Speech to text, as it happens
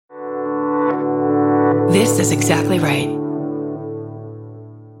This is exactly right.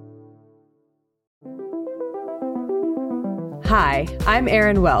 Hi, I'm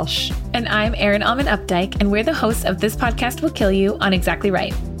Erin Welsh. And I'm Erin Alman Updike, and we're the hosts of This Podcast Will Kill You on Exactly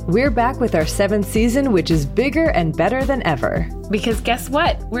Right. We're back with our 7th season, which is bigger and better than ever. Because guess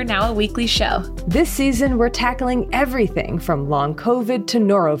what? We're now a weekly show. This season, we're tackling everything from long COVID to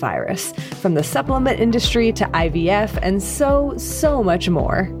norovirus, from the supplement industry to IVF, and so much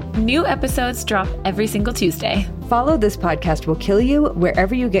more. New episodes drop every single Tuesday. Follow This Podcast Will Kill You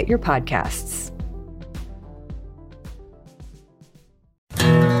wherever you get your podcasts.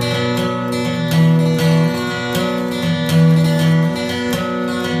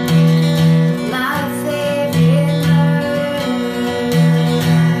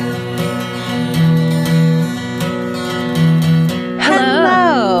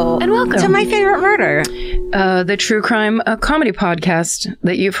 To My Favorite Murder. The true crime comedy podcast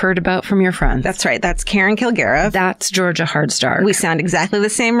that you've heard about from your friends. That's right. That's Karen Kilgariff. That's Georgia Hardstark. We sound exactly the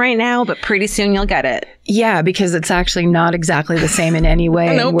same right now, but pretty soon you'll get it. Yeah, because it's actually not exactly the same in any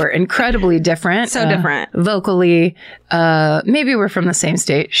way. Nope. We're incredibly different. So different. Vocally. Maybe we're from the same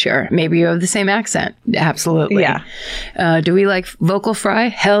state. Sure. Maybe you have the same accent. Absolutely. Yeah. Do we like vocal fry?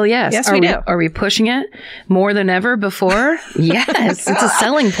 Hell yes. Yes, we do. Are we pushing it more than ever before? Yes. It's a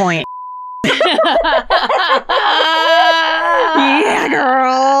selling point. Yeah,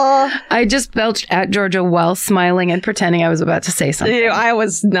 girl. I just belched at Georgia while smiling and pretending I was about to say something. I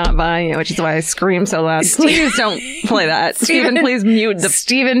was not buying it, which is why I screamed so loud. Please don't play that. Stephen, please mute the...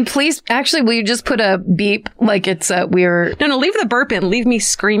 Stephen, please, actually, will you just put a beep like it's we're... No, leave the burp in. Leave me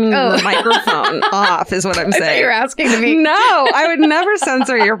screaming the microphone off is what I'm saying. I thought you were asking to be... No, I would never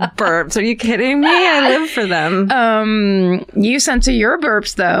censor your burps. Are you kidding me? I live for them. You censor your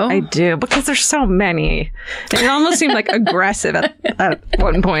burps, though. I do, because there's so many. It almost seemed like aggressive at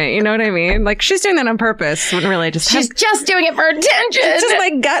one point. You know what I mean? Like she's doing that on purpose when really she's just doing it for attention. It's just my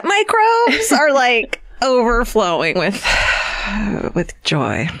gut microbes are like overflowing with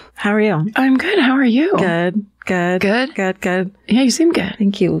joy. How are you? I'm good. How are you? Good. Yeah, you seem good.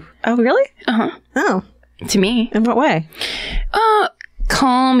 Thank you. Oh, really? Uh-huh. Oh. To me. In what way?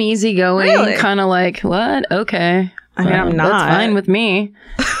 Calm, easygoing, really? Kind of like, what? Okay. I mean, I'm not. That's fine with me.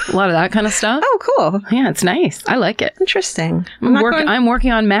 A lot of that kind of stuff. Oh, cool. Yeah, it's nice. I like it. Interesting. I'm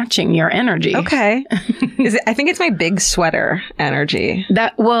working on matching your energy. Okay. I think it's my big sweater energy.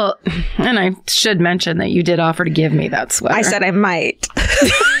 And I should mention that you did offer to give me that sweater. I said I might.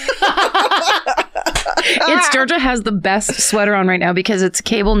 Georgia has the best sweater on right now because it's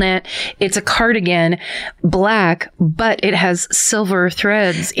cable knit. It's a cardigan, black, but it has silver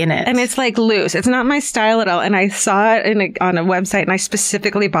threads in it. And it's like loose. It's not my style at all. And I saw it on a website and I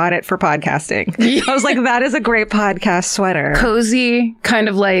specifically bought it for podcasting. I was like, that is a great podcast sweater. Cozy, kind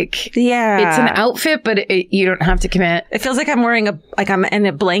of like, yeah. It's an outfit, but you don't have to commit. It feels like I'm wearing I'm in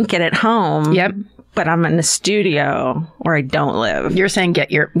a blanket at home. Yep. But I'm in the studio where I don't live. You're saying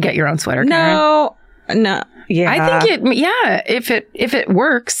get your own sweater, Karen. No. Yeah. I think if it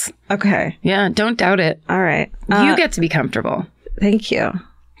works. Okay. Yeah, don't doubt it. All right. You get to be comfortable. Thank you.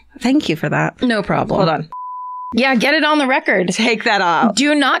 Thank you for that. No problem. Hold on. Yeah, get it on the record. Take that off.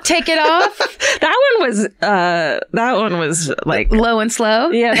 Do not take it off. That one was like low and slow.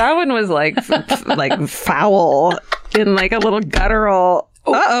 Yeah, that one was like like foul in like a little guttural.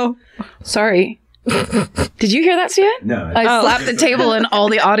 Uh-oh. Sorry. Did you hear that, Steven? No. I slapped the table and all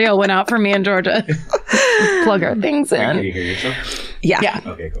the audio went out for me and Georgia. Plug our things in. Can you hear yourself? Yeah.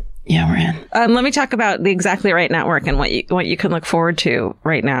 Okay, cool. Yeah, we're in. Let me talk about the Exactly Right Network and what you can look forward to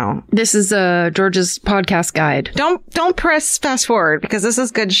right now. This is Georgia's podcast guide. Don't press fast forward because this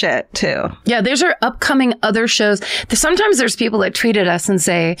is good shit too. Yeah, there's our upcoming other shows. Sometimes there's people that tweet at us and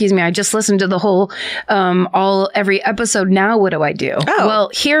say, "Excuse me, I just listened to the whole every episode. Now what do I do?" Oh.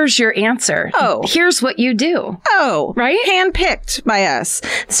 Well, here's your answer. Oh. Here's what you do. Oh, right? Handpicked by us.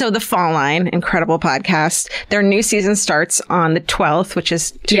 So the Fall Line, incredible podcast. Their new season starts on the 12th, which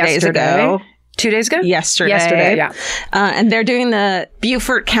is 2 days ago. 2 days ago? Yesterday, yeah. And they're doing the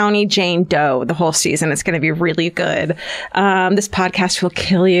Beaufort County Jane Doe the whole season. It's going to be really good. This podcast will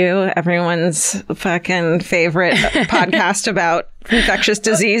kill you. Everyone's fucking favorite podcast about infectious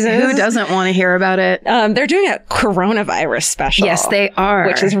diseases. Who doesn't want to hear about it? They're doing a coronavirus special. Yes, they are.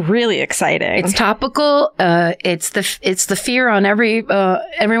 Which is really exciting. It's topical. It's the fear on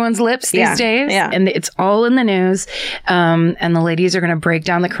everyone's lips these days. Yeah. And it's all in the news. And the ladies are going to break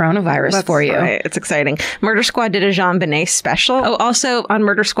down the coronavirus for you. Right. It's exciting. Murder Squad did a Jean Benet special. Oh, also on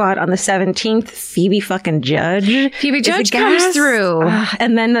Murder Squad on the 17th, Phoebe fucking Judge. Phoebe Judge comes through.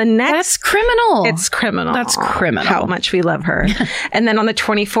 And then the next... That's criminal. It's criminal. That's criminal. How much we love her. And then on the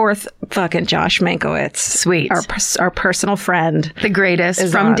 24th, fucking Josh Mankiewicz. Sweet. Our personal friend. The greatest.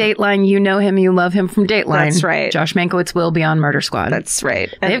 Is From on. Dateline, you know him, you love him from Dateline. That's right. Josh Mankiewicz will be on Murder Squad. That's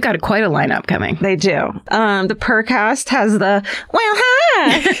right. They've got quite a lineup coming. They do. The Purrcast has the, well,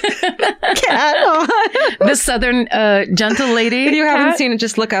 hi, cat on. The Southern gentle lady. If you haven't cat. seen it,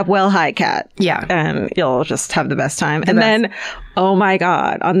 just look up Well Hi Cat. Yeah. And you'll just have the best time. And then, oh my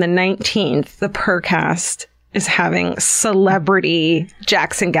God, on the 19th, the Purrcast is having celebrity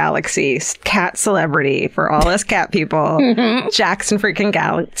Jackson Galaxy, cat celebrity for all us cat people. Jackson freaking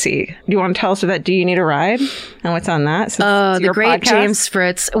Galaxy. Do you want to tell us about Do You Need a Ride? And what's on that? The great James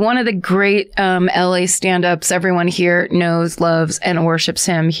Fritz, one of the great LA stand-ups. Everyone here knows, loves, and worships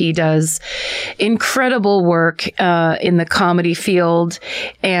him. He does incredible work in the comedy field,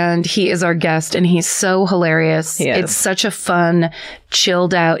 and he is our guest, and he's so hilarious. It's such a fun,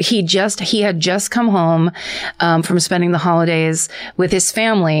 chilled out. He had just come home from spending the holidays with his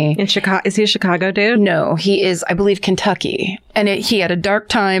family in Chicago. Is he a Chicago dude? No, he is, I believe, Kentucky. And he had a dark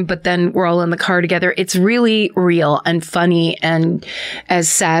time, but then we're all in the car together. It's really real and funny, and as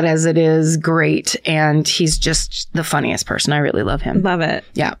sad as it is, great. And he's just the funniest person. I really love him. Love it.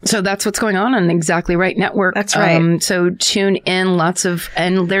 Yeah. So that's what's going on Exactly Right Network. That's right. So tune in.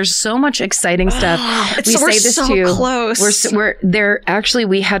 And there's so much exciting stuff. We're so close.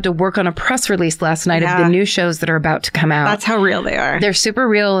 We had to work on a press release last night of the new shows that are about to come out. That's how real they are. They're super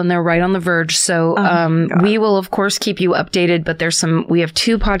real, and they're right on the verge. So we will, of course, keep you updated, but we have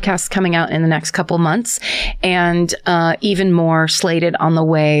 2 podcasts coming out in the next couple months, and even more slated on the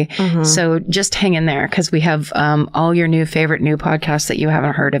way. So just hang in there, because we have all your favorite new podcasts that you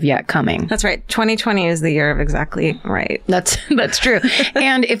haven't heard of yet coming. That's right. 2020 is the year of Exactly Right. That's true.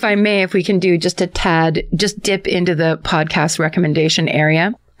 And if I may, if we can do just a tad, just dip into the podcast recommendation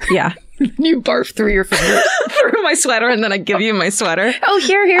area. Yeah. You barf through your fingers. Through my sweater, and then I give you my sweater. Oh,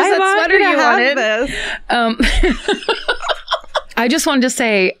 here's that sweater you wanted. I just wanted to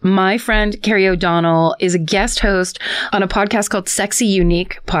say my friend Carrie O'Donnell is a guest host on a podcast called Sexy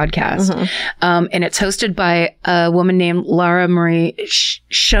Unique Podcast. And it's hosted by a woman named Lara Marie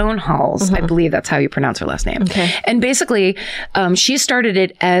Schoenhals. I believe that's how you pronounce her last name. Okay. And basically, she started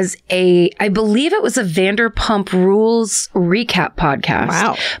it as I believe it was a Vanderpump Rules recap podcast.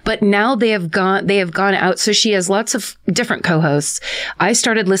 Wow. But now they have gone out. So she has lots of different co-hosts. I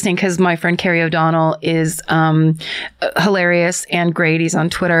started listening because my friend Carrie O'Donnell is hilarious and great. He's on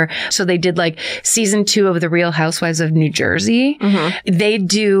Twitter. So they did season 2 of The Real Housewives of New Jersey. They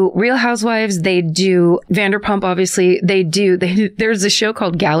do Real Housewives. They do Vanderpump, obviously. There's a show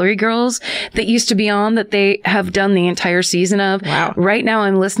called Gallery Girls that used to be on that they have done the entire season of. Wow. Right now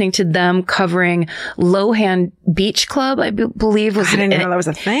I'm listening to them covering Lohan Beach Club, I believe was. I didn't know that was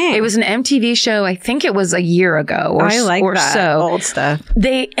a thing. It was an MTV show. I think it was a year ago or so. Old stuff.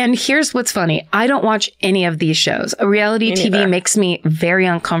 And here's what's funny. I don't watch any of these shows. Reality TV makes me very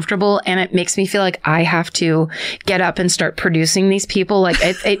uncomfortable, and it makes me feel like I have to get up and start producing these people.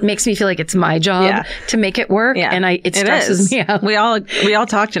 It makes me feel like it's my job to make it work, and it stresses me out. We all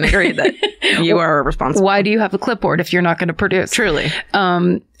talked and agreed that you are responsible. Why do you have a clipboard if you're not going to produce? Truly.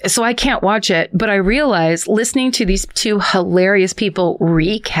 So I can't watch it, but I realize listening to these 2 hilarious people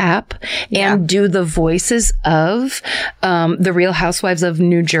recap and do the voices of the Real Housewives of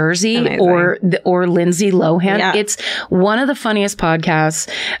New Jersey or Lindsay Lohan. It's one of the funniest podcasts.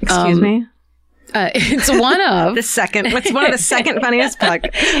 Excuse me? It's one of What's one of the second funniest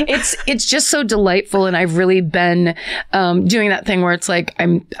podcasts? It's just so delightful, and I've really been doing that thing where it's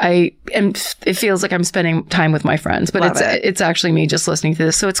it feels like I'm spending time with my friends, but it's actually me just listening to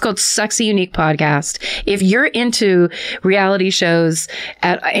this. So it's called Sexy Unique Podcast. If you're into reality shows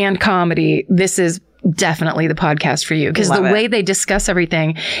and comedy, this is definitely the podcast for you, because the way they discuss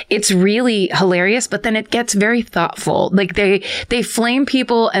everything, it's really hilarious, but then it gets very thoughtful. They flame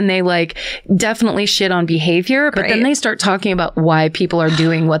people, and they definitely shit on behavior, but then they start talking about why people are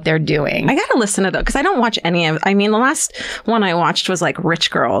doing what they're doing. I gotta listen to those, because I don't watch any of. The last one I watched was Rich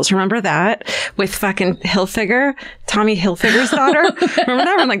Girls. Remember that with fucking Hilfiger, Tommy Hilfiger's daughter? Remember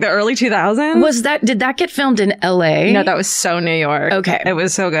that from the early 2000s? Did that get filmed in LA? No, that was so New York. Okay, it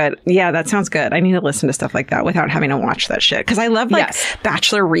was so good. Yeah, that sounds good. I need to listen to stuff like that without having to watch that shit, because I love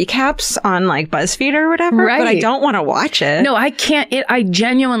Bachelor recaps on BuzzFeed or whatever, but I don't want to watch it. No, I can't. I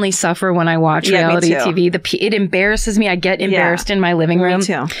genuinely suffer when I watch reality TV. It embarrasses me. I get embarrassed in my living room. Me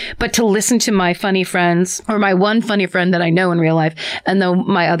too. But to listen to my funny friends, or my one funny friend that I know in real life, and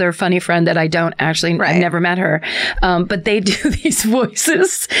my other funny friend that I don't actually, I've never met her, but they do these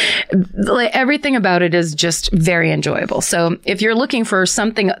voices. Everything about it is just very enjoyable. So if you're looking for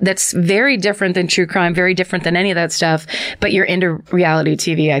something that's very different than true true crime, very different than any of that stuff, but you're into reality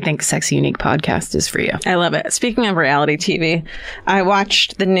TV, I think Sexy Unique podcast is for you. I love it. Speaking of reality TV, I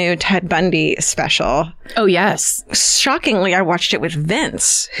watched the new Ted Bundy special. Oh, yes. Shockingly, I watched it with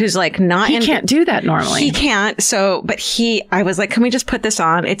Vince, who's like not He can't do that normally. He can't. So, but I was like, can we just put this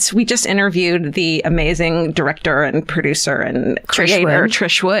on? We just interviewed the amazing director and producer and creator,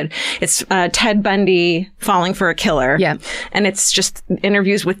 Trish Wood. It's Ted Bundy Falling for a Killer. Yeah. And it's just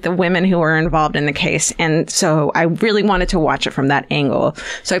interviews with the women who were involved in the case. And so I really wanted to watch it from that angle.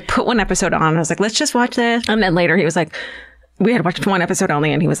 So I put one episode on. I was like, let's just watch this. And then later he was like, we had watched one episode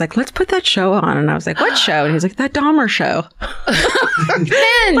only, and he was like, let's put that show on. And I was like, what show? And he was like, that Dahmer show.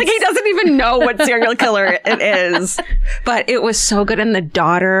 Like, he doesn't even know what serial killer it is. But it was so good. And the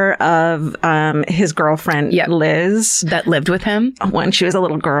daughter of his girlfriend, Liz. That lived with him? When she was a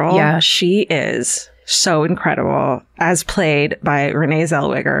little girl. Yeah. She is so incredible, as played by Renee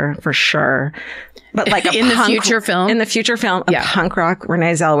Zellweger, for sure. But like in the future film, a punk rock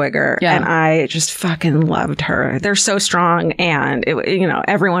Renee Zellweger, and I just fucking loved her. They're so strong, and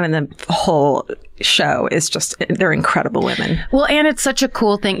everyone in the whole show is they're incredible women. Well, and it's such a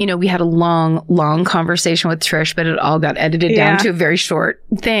cool thing. We had a long conversation with Trish, but it all got edited down to a very short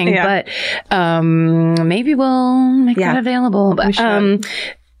thing. Yeah. But maybe we'll make that available. But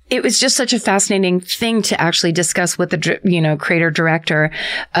it was just such a fascinating thing to actually discuss with the creator director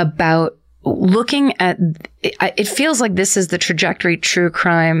about looking at. It feels like this is the trajectory true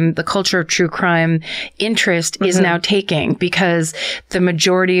crime, the culture of true crime interest is now taking, because the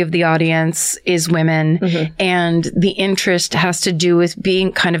majority of the audience is women, and the interest has to do with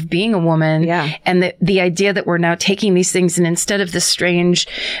being a woman. Yeah. And the idea that we're now taking these things, and instead of the strange,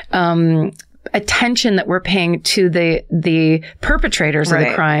 attention that we're paying to the perpetrators of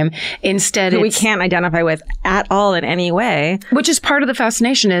the crime, instead we can't identify with at all in any way. Which is part of the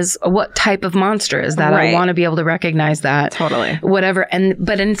fascination, is what type of monster is that? I want to be able to recognize that. Totally. Whatever.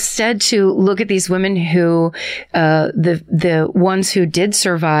 But instead to look at these women who, the ones who did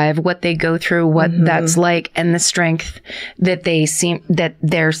survive, what they go through, what that's like, and the strength that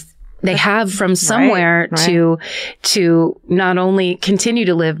they have from somewhere to not only continue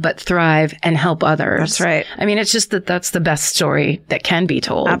to live, but thrive and help others. That's right. I mean, it's just that's the best story that can be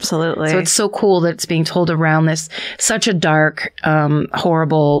told. Absolutely. So it's so cool that it's being told around this such a dark,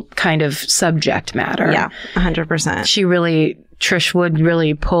 horrible kind of subject matter. Yeah, 100%. Trish Wood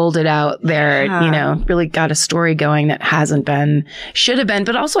really pulled it out there, really got a story going that should have been.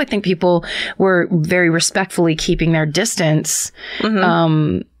 But also I think people were very respectfully keeping their distance.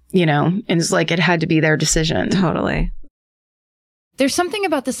 And it's like it had to be their decision. Totally. There's something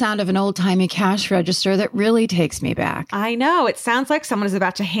about the sound of an old-timey cash register that really takes me back. I know. It sounds like someone is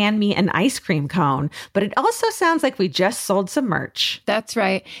about to hand me an ice cream cone, but it also sounds like we just sold some merch. That's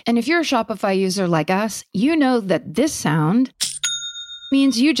right. And if you're a Shopify user like us, you know that this sound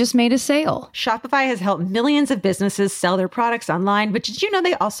means you just made a sale. Shopify has helped millions of businesses sell their products online, but did you know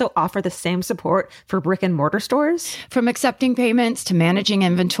they also offer the same support for brick and mortar stores? From accepting payments to managing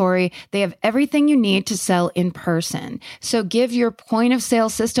inventory, they have everything you need to sell in person. So give your point of sale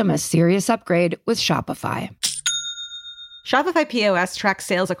system a serious upgrade with Shopify. Shopify POS tracks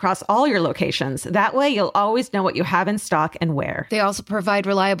sales across all your locations. That way, you'll always know what you have in stock and where. They also provide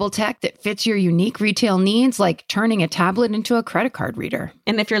reliable tech that fits your unique retail needs, like turning a tablet into a credit card reader.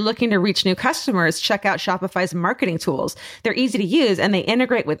 And if you're looking to reach new customers, check out Shopify's marketing tools. They're easy to use, and they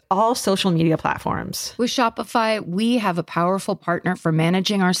integrate with all social media platforms. With Shopify, we have a powerful partner for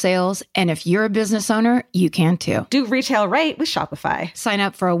managing our sales. And if you're a business owner, you can too. Do retail right with Shopify. Sign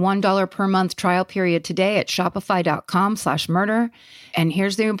up for a $1 per month trial period today at shopify.com/murder. And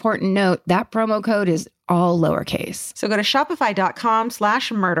here's the important note, that promo code is all lowercase. So go to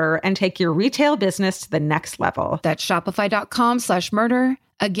shopify.com/murder and take your retail business to the next level. That's shopify.com/murder.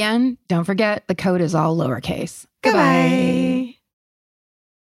 Again, don't forget, the code is all lowercase. Goodbye.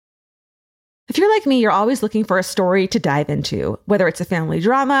 If you're like me, you're always looking for a story to dive into. Whether it's a family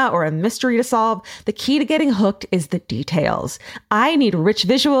drama or a mystery to solve, the key to getting hooked is the details. I need rich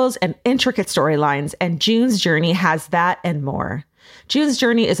visuals and intricate storylines, and June's Journey has that and more. June's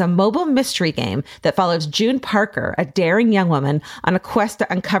Journey is a mobile mystery game that follows June Parker, a daring young woman, on a quest to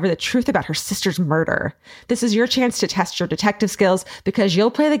uncover the truth about her sister's murder. This is your chance to test your detective skills because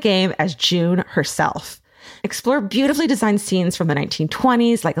you'll play the game as June herself. Explore beautifully designed scenes from the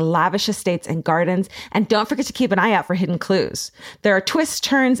 1920s, like lavish estates and gardens, and don't forget to keep an eye out for hidden clues. There are twists,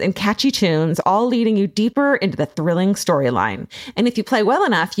 turns, and catchy tunes, all leading you deeper into the thrilling storyline. And if you play well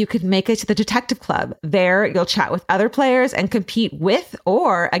enough, you could make it to the Detective Club. There, you'll chat with other players and compete with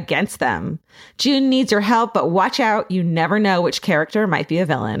or against them. June needs your help, but watch out, you never know which character might be a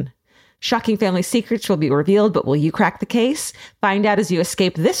villain. Shocking family secrets will be revealed, but will you crack the case? Find out as you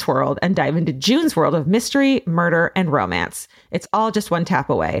escape this world and dive into June's world of mystery, murder, and romance. It's all just one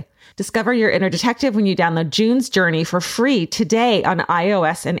tap away. Discover your inner detective when you download June's Journey for free today on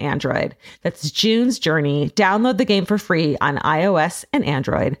iOS and Android. That's June's Journey. Download the game for free on iOS and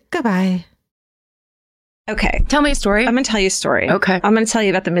Android. Goodbye. Okay. Tell me a story. I'm going to tell you a story. Okay. I'm going to tell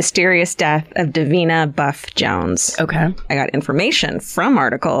you about the mysterious death of Davina Buff Jones. Okay. I got information from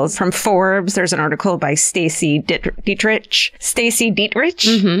articles. From Forbes, there's an article by Stacy Dietrich.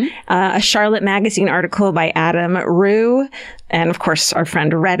 A Charlotte Magazine article by Adam Rue. And of course, our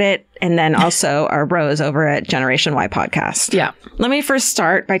friend Reddit. And then also our bros over at Generation Y podcast. Yeah. Let me first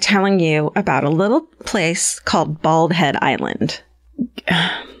start by telling you about a little place called Bald Head Island.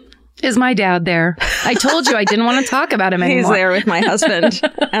 Is my dad there? I told you I didn't want to talk about him anymore. He's there with my husband,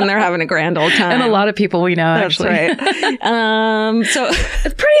 and they're having a grand old time. And a lot of people we know, That's actually. right. So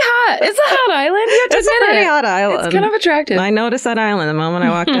It's pretty hot. It's a hot island. You have to it's a admit pretty it. hot island. It's kind of attractive. I noticed that island the moment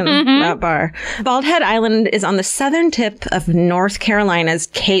I walked in that bar. Bald Head Island is on the southern tip of North Carolina's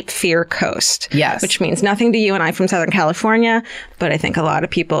Cape Fear coast. Yes. Which means nothing to you and I from Southern California, but I think a lot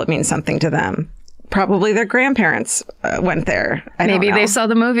of people, it means something to them. Probably their grandparents went there. Maybe they saw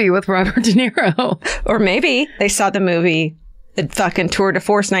the movie with Robert De Niro. Or maybe they saw the movie, the fucking Tour de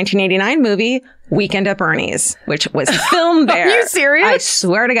Force 1989 movie, Weekend at Bernie's, which was filmed there. Are you serious? I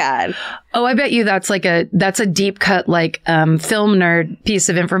swear to God. Oh, I bet you that's a deep cut, film nerd piece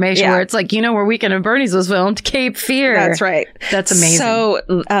of information where it's like, where Weekend at Bernie's was filmed? Cape Fear. That's right. That's amazing. So,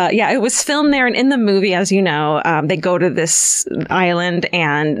 it was filmed there. And in the movie, as you know, they go to this island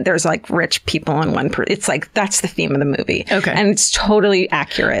and there's like rich people in one. It's like, that's the theme of the movie. Okay. And it's totally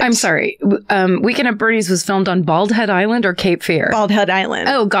accurate. I'm sorry. Weekend at Bernie's was filmed on Bald Head Island or Cape Fear? Bald Head Island.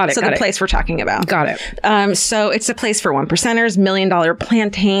 Oh, got it. So the place we're talking about. Got it. So it's a place for one percenters, $1 million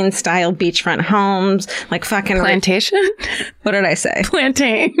plantain style beachfront homes, like fucking Plantation? What did I say?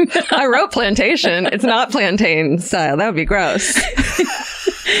 Plantain. I wrote plantation. It's not plantain style. That would be gross.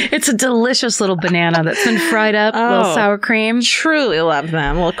 It's a delicious little banana that's been fried up, a little sour cream. Truly love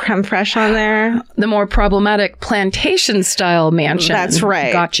them. A little creme fraiche on there. The more problematic plantation style mansion. That's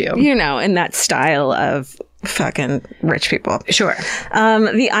right. Got you. In that style of fucking rich people. Sure.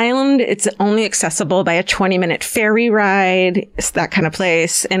 The island, it's only accessible by a 20-minute ferry ride. It's that kind of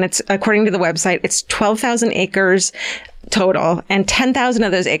place. And it's, according to the website, it's 12,000 acres total, and 10,000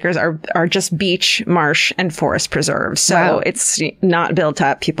 of those acres are just beach, marsh, and forest preserves. So it's not built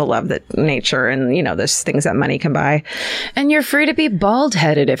up. People love the nature and, those things that money can buy. And you're free to be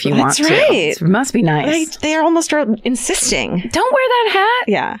bald-headed if you want to. That's right. It must be nice. They almost are insisting. Don't wear that hat.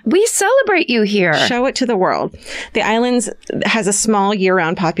 Yeah. We celebrate you here. Show it to the world. The island has a small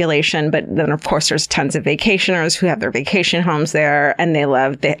year-round population, but then, of course, there's tons of vacationers who have their vacation homes there, and they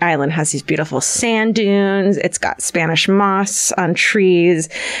love the island. Has these beautiful sand dunes. It's got Spanish moss on trees.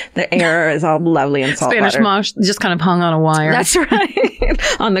 The air is all lovely and saltwater. Spanish moss just kind of hung on a wire. That's right.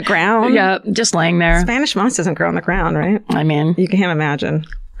 On the ground. Yeah, just laying there. Spanish moss doesn't grow on the ground, right? I mean, you can't imagine.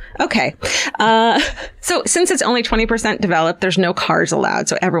 Okay. So since it's only 20% developed, there's no cars allowed.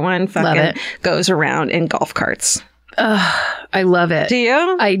 So everyone fucking goes around in golf carts. I love it. Do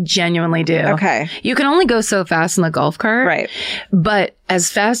you? I genuinely do. Okay. You can only go so fast in the golf cart. Right. But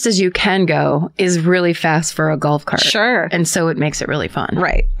as fast as you can go is really fast for a golf cart. Sure. And so it makes it really fun.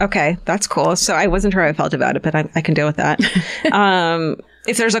 Right. Okay. That's cool. So I wasn't sure how I felt about it, but I can deal with that.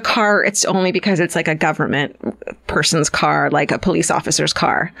 If there's a car, it's only because it's like a government person's car, like a police officer's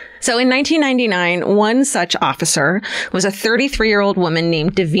car. So in 1999, one such officer was a 33-year-old woman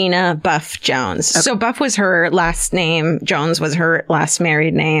named Davina Buff Jones. Okay. So Buff was her last name. Jones was her last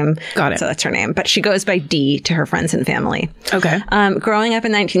married name. Got it. So that's her name. But she goes by D to her friends and family. Okay. Growing up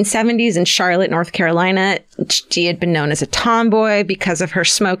in the 1970s in Charlotte, North Carolina, she had been known as a tomboy because of her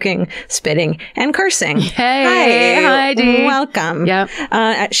smoking, spitting, and cursing. Hey. Hi, D. Welcome. Yep.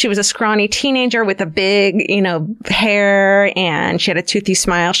 She was a scrawny teenager with a big, hair, and she had a toothy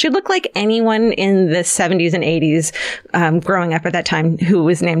smile. She looked like anyone in the 70s and 80s growing up at that time who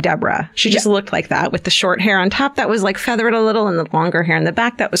was named Deborah. She just looked like that with the short hair on top that was like feathered a little and the longer hair in the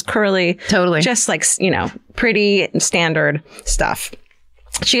back that was curly. Totally. Just like, pretty standard stuff.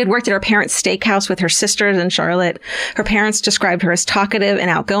 She had worked at her parents' steakhouse with her sisters in Charlotte. Her parents described her as talkative and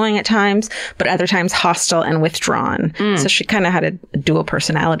outgoing at times, but other times hostile and withdrawn. So she kind of had a dual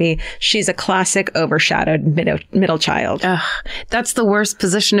personality. She's a classic overshadowed middle child. Ugh, that's the worst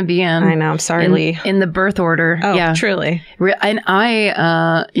position to be in. I know. I'm sorry, Lee. In the birth order. Oh, yeah. Truly. And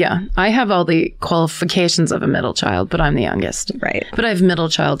I have all the qualifications of a middle child, but I'm the youngest. Right. But I have middle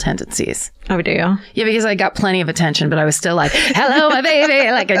child tendencies. Oh, do you? Yeah, because I got plenty of attention, but I was still like, hello, my baby.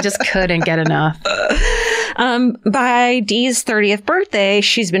 day. Like, I just couldn't get enough. By Dee's 30th birthday,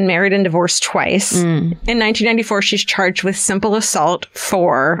 she's been married and divorced twice. In 1994, she's charged with simple assault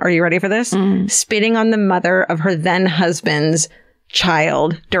for, are you ready for this? Spitting on the mother of her then husband's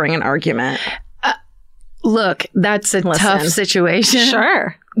child during an argument. Look, that's a tough situation.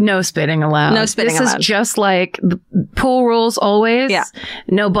 Sure. No spitting allowed. No spitting allowed. This is just like the pool rules always. Yeah.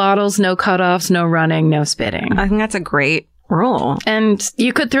 No bottles, no cutoffs, no running, no spitting. I think that's a great rule. And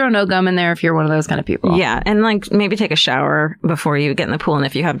you could throw no gum in there if you're one of those kind of people. Yeah. And like maybe take a shower before you get in the pool. And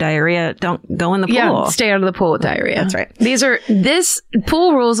if you have diarrhea, don't go in the pool. Yeah, stay out of the pool with diarrhea. That's right. This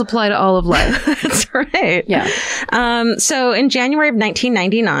pool rules apply to all of life. That's right. Yeah. So in January of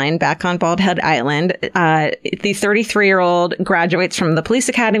 1999, back on Bald Head Island, the 33-year-old graduates from the police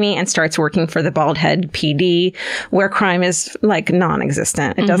academy and starts working for the Bald Head PD, where crime is like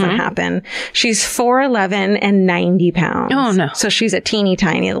non-existent. It doesn't happen. She's 4'11" and 90 pounds. Oh, no. So she's a teeny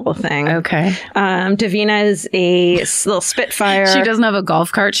tiny little thing. Okay. Davina is a little Spitfire. She doesn't have a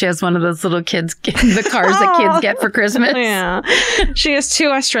golf cart. She has one of those little kids, the cars that kids get for Christmas. Yeah. She has 2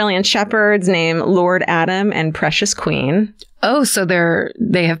 Australian shepherds named Lord Adam and Precious Queen. Oh, so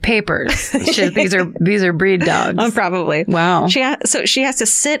they have papers. These are breed dogs. Probably. Wow. So she has to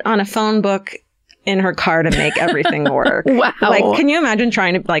sit on a phone book in her car to make everything work. Wow. Like, can you imagine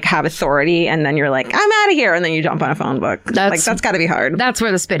trying to like have authority and then you're like, I'm out of here, and then you jump on a phone book? That's got to be hard. That's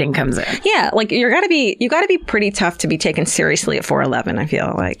where the spitting comes in. Yeah, like you got to be pretty tough to be taken seriously at 4'11". I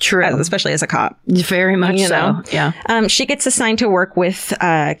feel like, true, especially as a cop. Very much know? So. Yeah. She gets assigned to work with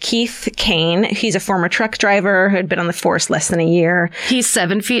Keith Kane. He's a former truck driver who had been on the force less than a year. He's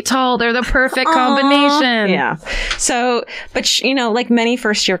 7 feet tall. They're the perfect combination. Yeah. So, but like many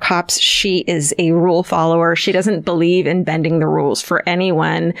first-year cops, she is a rule follower. She doesn't believe in bending the rules for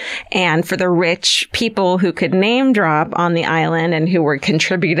anyone. And for the rich people who could name drop on the island and who were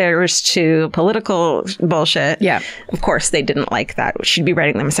contributors to political bullshit, yeah, of course they didn't like that. She'd be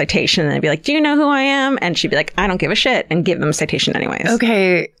writing them a citation and they'd be like, do you know who I am? And she'd be like, I don't give a shit, and give them a citation anyways.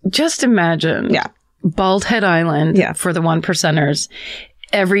 Okay, just imagine. Yeah. Bald Head Island, for the 1%ers.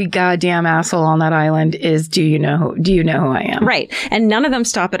 Every goddamn asshole on that island is, do you know who I am? Right. And none of them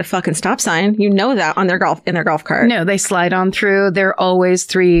stop at a fucking stop sign. You know that in their golf cart. No, they slide on through. They're always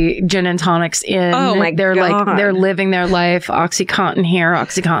 3 gin and tonics in. Oh my God. like, they're living their life. OxyContin here,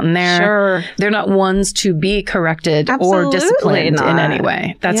 OxyContin there. Sure. They're not ones to be corrected or disciplined in any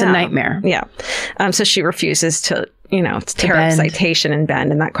way. That's a nightmare. Yeah. So she refuses to, tear up citation and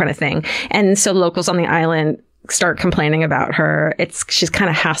bend and that kind of thing. And so locals on the island start complaining about her. She's kind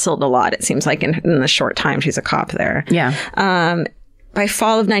of hassled a lot, it seems like, in the short time she's a cop there. Yeah. By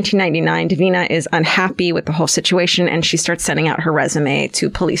fall of 1999, Davina is unhappy with the whole situation, and she starts sending out her resume to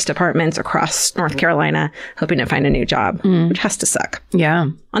police departments across North Carolina, hoping to find a new job, which has to suck. Yeah.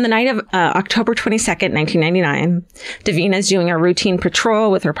 On the night of October 22nd, 1999, Davina is doing a routine patrol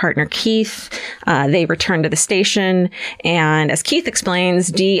with her partner, Keith. They return to the station, and as Keith explains,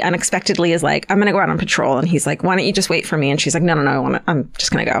 Dee unexpectedly is like, I'm going to go out on patrol. And he's like, why don't you just wait for me? And she's like, no, I'm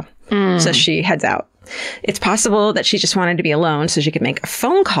just going to go. So she heads out. It's possible that she just wanted to be alone so she could make a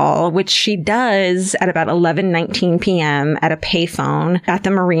phone call, which she does at about 11:19 p.m. at a payphone at the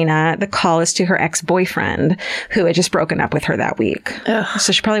marina. The call is to her ex-boyfriend, who had just broken up with her that week. Ugh.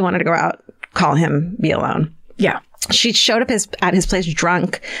 So she probably wanted to go out, call him, be alone. Yeah. She showed up at his place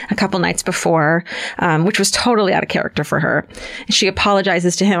drunk a couple nights before, which was totally out of character for her. She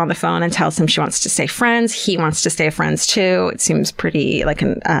apologizes to him on the phone and tells him she wants to stay friends. He wants to stay friends too. It seems pretty like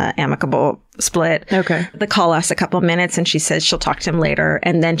an amicable split. Okay. The call lasts a couple of minutes and she says she'll talk to him later.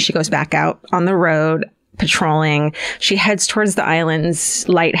 And then she goes back out on the road patrolling. She heads towards the island's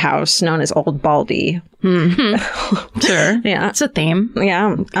lighthouse known as Old Baldy. Mm-hmm. Sure. Yeah. It's a theme.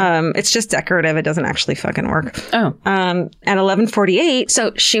 Yeah. It's just decorative. It doesn't actually fucking work. Oh. At 11:48,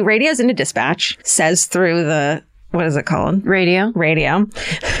 so she radios into dispatch, says through the, what is it called? Radio.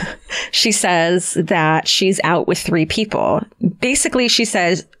 She says that she's out with 3 people. Basically, she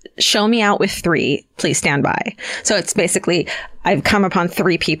says, show me out with 3. Please stand by. So it's basically, I've come upon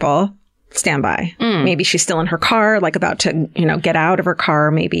 3 people. Stand by. Maybe she's still in her car, like about to, get out of her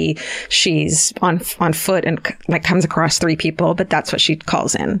car. Maybe she's on foot and like comes across 3 people, but that's what she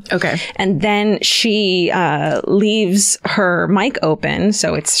calls in. Okay. And then she leaves her mic open,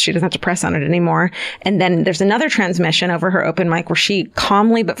 so she doesn't have to press on it anymore. And then there's another transmission over her open mic where she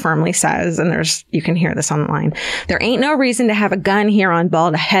calmly but firmly says, and you can hear this online, there ain't no reason to have a gun here on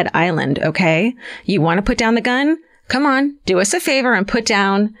Bald Head Island, okay? You want to put down the gun? Come on, do us a favor and put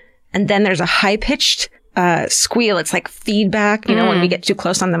down. And then there's a high-pitched squeal. It's like feedback. You know, when we get too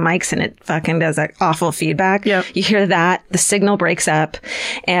close on the mics and it fucking does that awful feedback. Yep. You hear that, the signal breaks up,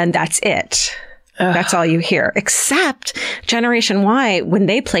 and that's it. That's all you hear. Except Generation Y, when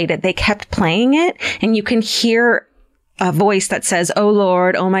they played it, they kept playing it, and you can hear a voice that says, "Oh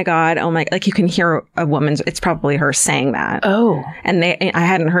Lord, oh my God, oh my," like you can hear a woman's, it's probably her saying that. Oh. And I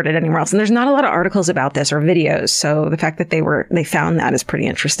hadn't heard it anywhere else. And there's not a lot of articles about this or videos. So the fact that they found that is pretty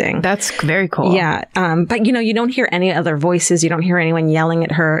interesting. That's very cool. Yeah. But you know, you don't hear any other voices. You don't hear anyone yelling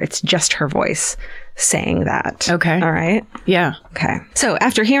at her. It's just her voice saying that. Okay. All right. Yeah. Okay. So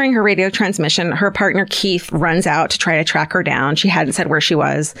after hearing her radio transmission, her partner Keith runs out to try to track her down. She hadn't said where she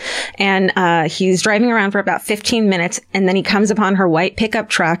was. And he's driving around for about 15 minutes. And then he comes upon her white pickup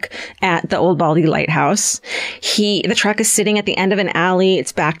truck at the Old Baldy Lighthouse. The truck is sitting at the end of an alley.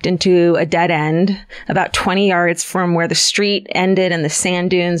 It's backed into a dead end about 20 yards from where the street ended and the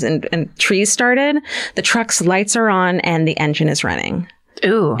sand dunes and trees started. The truck's lights are on and the engine is running.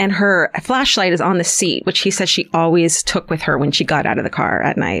 Ooh. And her flashlight is on the seat, which he says she always took with her when she got out of the car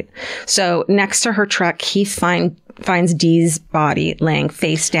at night. So next to her truck, Keith finds Dee's body laying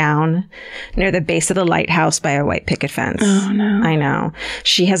face down near the base of the lighthouse by a white picket fence. Oh, no. I know.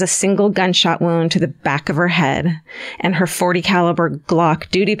 She has a single gunshot wound to the back of her head, and her .40 caliber Glock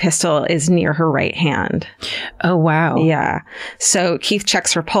duty pistol is near her right hand. Oh, wow. Yeah. So Keith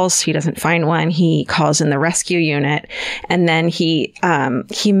checks her pulse. He doesn't find one. He calls in the rescue unit, and then he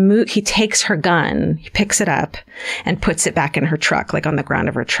takes her gun, he picks it up and puts it back in her truck, like on the ground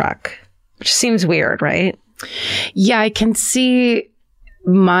of her truck, which seems weird, right? Yeah, I can see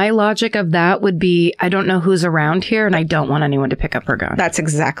my logic of that would be, I don't know who's around here and I don't want anyone to pick up her gun. That's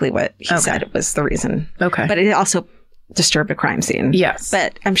exactly what he said it was the reason. Okay. But it also disturbed a crime scene. Yes.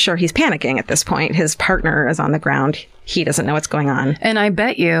 But I'm sure he's panicking at this point. His partner is on the ground. He doesn't know what's going on. And I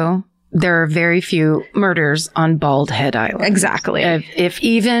bet you there are very few murders on Bald Head Island. Exactly. If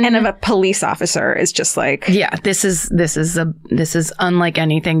even, and if a police officer is just like, yeah, this is unlike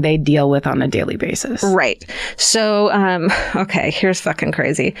anything they deal with on a daily basis. Right. So, okay, here's fucking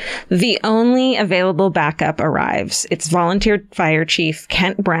crazy. The only available backup arrives. It's volunteer fire chief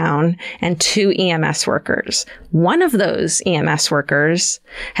Kent Brown and 2 EMS workers. One of those EMS workers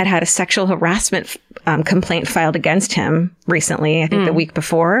had a sexual harassment complaint filed against him recently, I think the week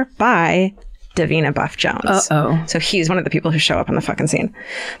before, by Davina Buff Jones. Uh-oh. So he's one of the people who show up on the fucking scene.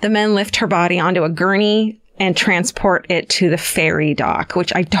 The men lift her body onto a gurney and transport it to the ferry dock,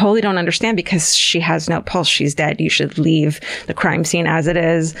 which I totally don't understand because she has no pulse. She's dead. You should leave the crime scene as it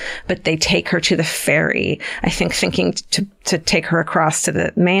is. But they take her to the ferry, I think thinking to take her across to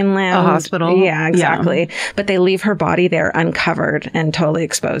the mainland. A hospital. Yeah, exactly. Yeah. But they leave her body there uncovered and totally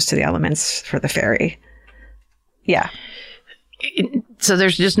exposed to the elements for the ferry. Yeah. So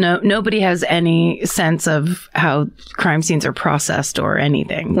there's just nobody has any sense of how crime scenes are processed or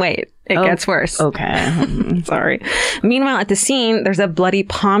anything. Wait, it gets worse. Okay. Sorry. Meanwhile, at the scene, there's a bloody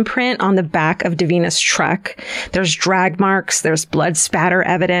palm print on the back of Davina's truck. There's drag marks. There's blood spatter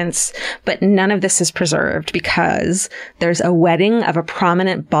evidence. But none of this is preserved because there's a wedding of a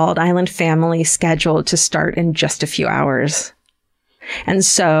prominent Bald Island family scheduled to start in just a few hours. And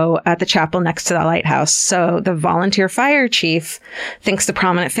so at the chapel next to the lighthouse. So the volunteer fire chief thinks the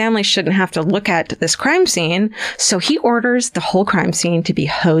prominent family shouldn't have to look at this crime scene. So he orders the whole crime scene to be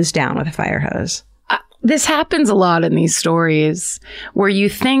hosed down with a fire hose. This happens a lot in these stories where you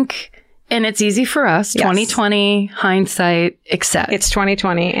think, and it's easy for us, yes. 2020, hindsight, accept. It's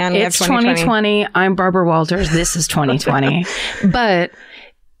 2020 and we have 2020. I'm Barbara Walters. This is 2020. But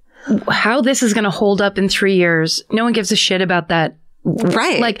how this is going to hold up in 3 years, no one gives a shit about that.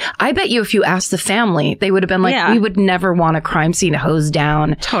 Right. Like, I bet you if you asked the family, they would have been like, we would never want a crime scene hosed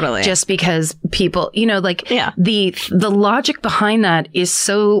down. Totally. Just because people, like, the logic behind that is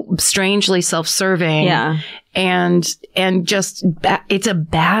so strangely self-serving. Yeah. And just, it's a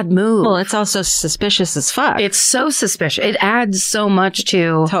bad move. Well, it's also suspicious as fuck. It's so suspicious. It adds so much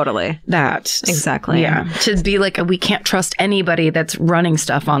to that. Exactly. Yeah. To be like, we can't trust anybody that's running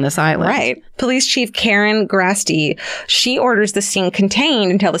stuff on this island. Right. Police Chief Karen Grasty, she orders the scene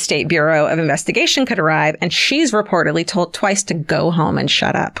contained until the State Bureau of Investigation could arrive, and she's reportedly told twice to go home and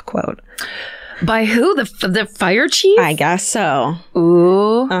shut up, quote. By who? The fire chief? I guess so.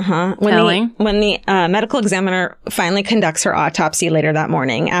 Ooh. Uh-huh. Telling. When the medical examiner finally conducts her autopsy later that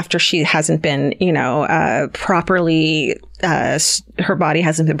morning, after she hasn't been, properly her body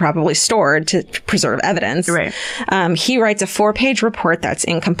hasn't been properly stored to preserve evidence. Right. He writes a 4-page report that's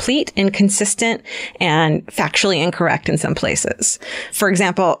incomplete, inconsistent, and factually incorrect in some places. For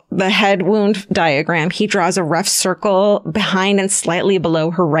example, the head wound diagram, he draws a rough circle behind and slightly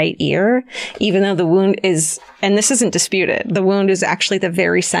below her right ear, even though the wound is, and this isn't disputed, the wound is actually the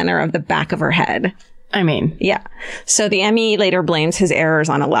very center of the back of her head. I mean, yeah. So the ME later blames his errors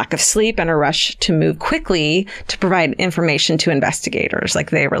on a lack of sleep and a rush to move quickly to provide information to investigators. Like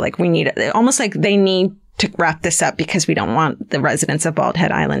they were like, we need it. Almost like they need to wrap this up because we don't want the residents of Bald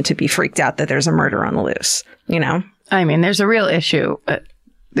Head Island to be freaked out that there's a murder on the loose, you know? I mean, there's a real issue.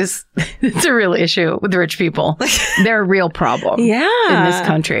 It's a real issue with rich people. They're a real problem in this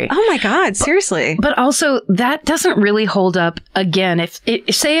country. Oh my God, seriously. But also that doesn't really hold up. Again, if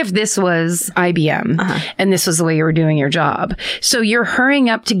this was IBM and this was the way you were doing your job. So you're hurrying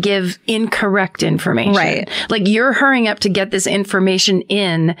up to give incorrect information. Right. Like you're hurrying up to get this information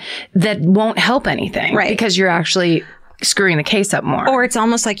in that won't help anything. Right. Because you're actually screwing the case up more. Or it's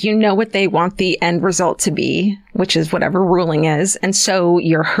almost like you know what they want the end result to be, which is whatever ruling is. And so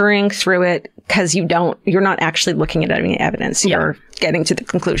you're hurrying through it because you're not actually looking at any evidence. You're getting to the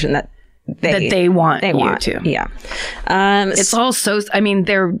conclusion that they want you to. Yeah. It's all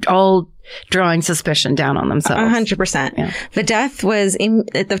they're all drawing suspicion down on themselves. 100%. Yeah. The death was,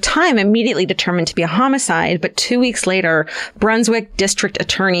 at the time, immediately determined to be a homicide, but 2 weeks later, Brunswick District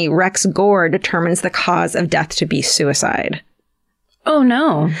Attorney Rex Gore determines the cause of death to be suicide. Oh,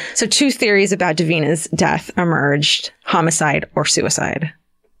 no. So 2 theories about Davina's death emerged: homicide or suicide.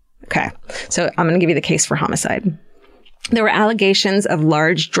 Okay. So I'm going to give you the case for homicide. There were allegations of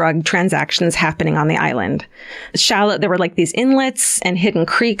large drug transactions happening on the island. There were like these inlets and hidden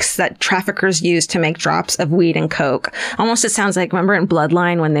creeks that traffickers used to make drops of weed and coke. Almost, it sounds like, remember in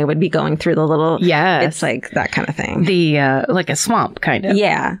Bloodline when they would be going through the little... Yes. It's like that kind of thing. Like a swamp, kind of.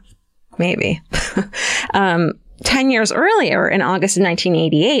 Yeah, maybe. 10 years earlier, in August of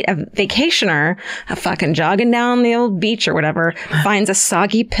 1988, a vacationer, fucking jogging down the old beach or whatever, finds a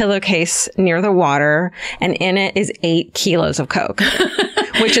soggy pillowcase near the water, and in it is 8 kilos of coke,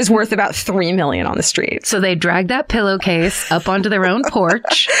 which is worth about $3 million on the street. So they dragged that pillowcase up onto their own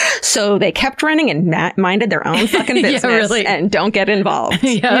porch. So they kept running and minded their own fucking business and don't get involved.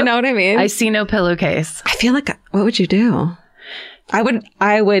 Yep. You know what I mean? I see no pillowcase. I feel like, what would you do?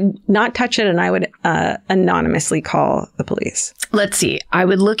 I would not touch it, and I would anonymously call the police. Let's see. I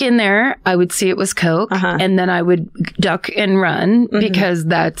would look in there. I would see it was coke, and then I would duck and run because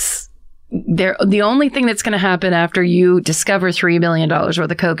that's the only thing that's going to happen after you discover $3 million worth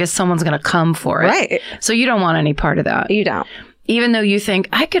of coke is someone's going to come for it. Right. So you don't want any part of that. You don't. Even though you think,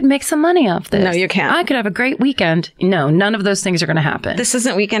 I could make some money off this. No, you can't. I could have a great weekend. No, none of those things are going to happen. This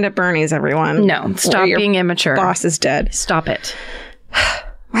isn't Weekend at Bernie's, everyone. No, stop being immature. Boss is dead. Stop it.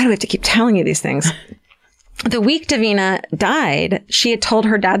 Why do we have to keep telling you these things? The week Davina died, she had told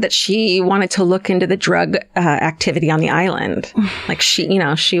her dad that she wanted to look into the drug activity on the island. Like she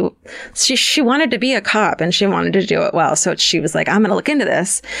wanted to be a cop and she wanted to do it well. So she was like, I'm going to look into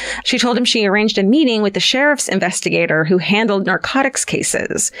this. She told him she arranged a meeting with the sheriff's investigator who handled narcotics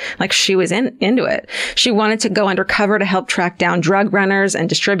cases. Like she was into it. She wanted to go undercover to help track down drug runners and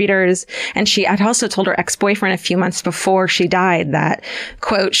distributors. And she had also told her ex-boyfriend a few months before she died that,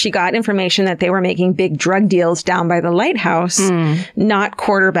 quote, she got information that they were making big drug deals down by the lighthouse, not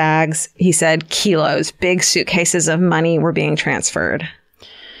quarter bags. He said kilos, big suitcases of money were being transferred.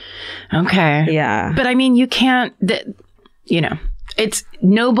 Okay. Yeah. But I mean, you can't, it's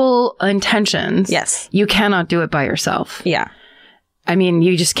noble intentions. Yes. You cannot do it by yourself. Yeah. I mean,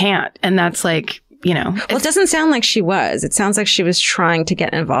 you just can't. And that's like, well, it doesn't sound like she was. It sounds like she was trying to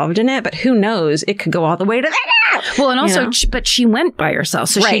get involved in it, but who knows? It could go all the way to that. Well, and also, but she went by herself.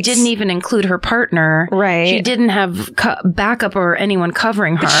 So she didn't even include her partner. Right. She didn't have backup or anyone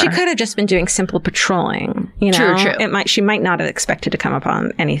covering her. But she could have just been doing simple patrolling. You know? True. She might not have expected to come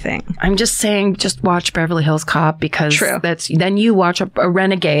upon anything. I'm just saying, just watch Beverly Hills Cop because then you watch a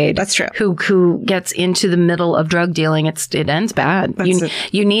renegade. That's true. Who gets into the middle of drug dealing. It ends bad.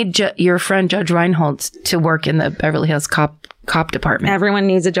 You need your friend Judge Reinhold to work in the Beverly Hills Cop department. Everyone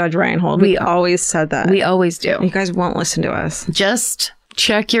needs a Judge Reinhold. We always said that. We always do. You guys won't listen to us. Just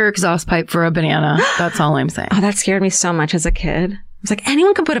check your exhaust pipe for a banana. That's all I'm saying. Oh, that scared me so much as a kid. I was like,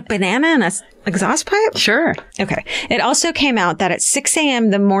 anyone can put a banana in a exhaust pipe? Sure. Okay. It also came out that at 6 a.m.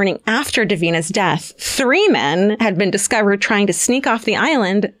 the morning after Davina's death, 3 men had been discovered trying to sneak off the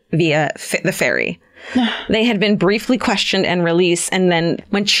island via the ferry. They had been briefly questioned and released, and then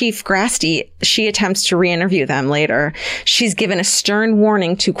when Chief Grasty, she attempts to re-interview them later, she's given a stern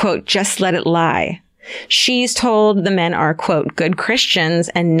warning to, quote, just let it lie. She's told the men are, quote, good Christians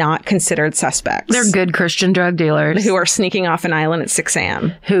and not considered suspects. They're good Christian drug dealers who are sneaking off an island at 6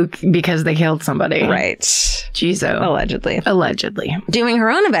 a.m. Because they killed somebody. Right. Jeez-o. Allegedly. Doing her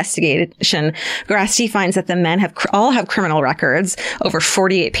own investigation, Grasty finds that the men all have criminal records over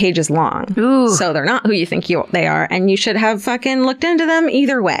 48 pages long. Ooh. So they're not who you think they are, and you should have fucking looked into them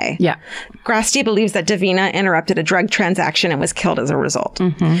either way. Yeah. Grasty believes that Davina interrupted a drug transaction and was killed as a result.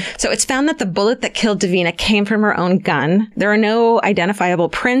 Mm-hmm. So it's found that the bullet that killed Davina came from her own gun. There are no identifiable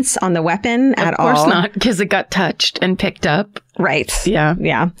prints on the weapon at all. Of course not, because it got touched and picked up. Right. Yeah.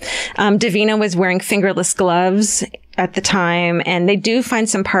 Davina was wearing fingerless gloves at the time, and they do find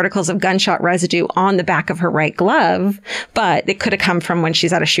some particles of gunshot residue on the back of her right glove, but it could have come from when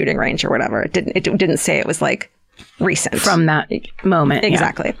she's at a shooting range or whatever. It didn't say it was like recent. From that moment.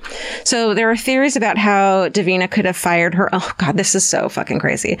 Exactly. Yeah. So there are theories about how Davina could have fired her. Oh God, this is so fucking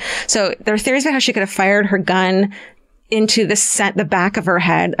crazy. So there are theories about how she could have fired her gun into the back of her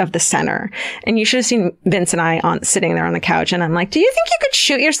head of the center. And you should have seen Vince and I sitting there on the couch. And I'm like, do you think you could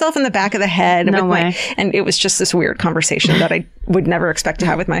shoot yourself in the back of the head? No way. And it was just this weird conversation that I would never expect to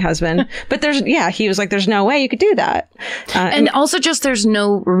have with my husband. But he was like, there's no way you could do that. And also just there's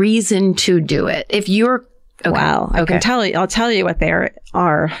no reason to do it. If you're... Okay. Wow. I can tell you, I'll tell you what they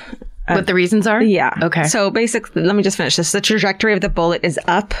are. What the reasons are? Yeah. Okay. So basically, let me just finish this. The trajectory of the bullet is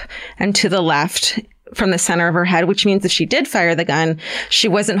up and to the left from the center of her head, which means if she did fire the gun, she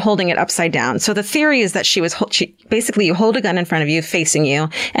wasn't holding it upside down. So the theory is that basically you hold a gun in front of you, facing you,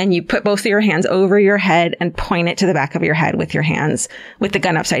 and you put both of your hands over your head and point it to the back of your head with your hands, with the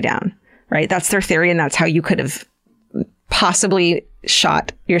gun upside down, right? That's their theory, and that's how you could have possibly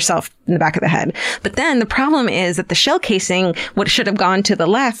shot yourself in the back of the head. But then the problem is that the shell casing should have gone to the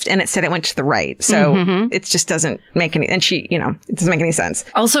left, and it said it went to the right. So it just doesn't make any, and it doesn't make any sense.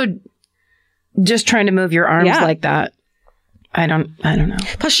 Also, just trying to move your arms like that. I don't know.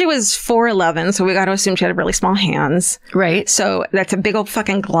 Plus she was 4'11", so we got to assume she had really small hands. Right. So that's a big old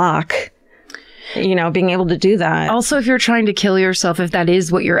fucking Glock. Being able to do that. Also, if you're trying to kill yourself, if that is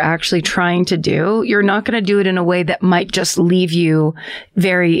what you're actually trying to do, you're not going to do it in a way that might just leave you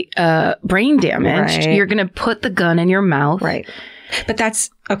very brain damaged. Right. You're going to put the gun in your mouth. Right. But that's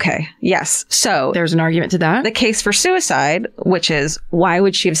okay. Yes. So there's an argument to that. The case for suicide, which is why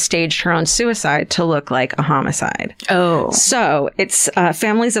would she have staged her own suicide to look like a homicide? Oh. So it's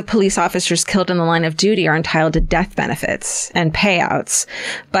families of police officers killed in the line of duty are entitled to death benefits and payouts,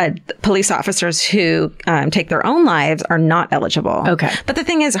 but police officers who take their own lives are not eligible. Okay. But the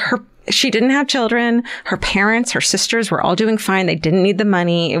thing is, she didn't have children. Her parents, her sisters were all doing fine. They didn't need the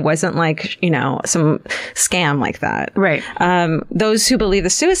money. It wasn't like, some scam like that. Right. Those who believe the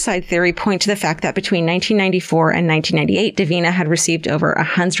suicide theory point to the fact that between 1994 and 1998, Davina had received over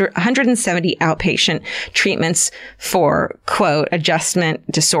 170 outpatient treatments for, quote, adjustment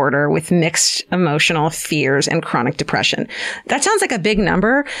disorder with mixed emotional fears and chronic depression. That sounds like a big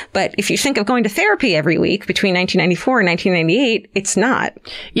number, but if you think of going to therapy every week between 1994 and 1998, it's not.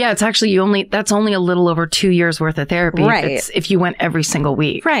 Yeah, it's actually that's only a little over 2 years worth of therapy. Right. If you went every single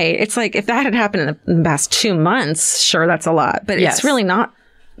week. Right. It's like if that had happened in the past 2 months, sure, that's a lot, but it's really not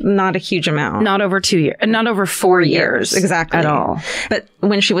a huge amount. Not over 2 years, not over 4 years. Exactly. At all. But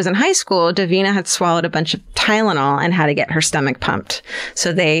when she was in high school, Davina had swallowed a bunch of Tylenol and had to get her stomach pumped.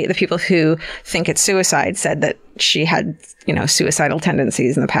 So the people who think it's suicide said that she had, suicidal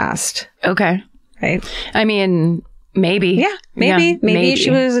tendencies in the past. Okay. Right. I mean, maybe. Yeah, maybe she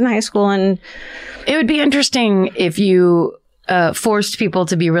was in high school, and it would be interesting if you forced people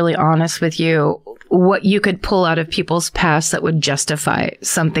to be really honest with you, what you could pull out of people's past that would justify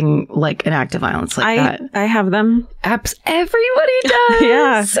something like an act of violence like that. I have them. Everybody does.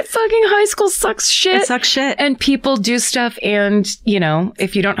 Yeah. Fucking high school sucks shit. It sucks shit. And people do stuff, and,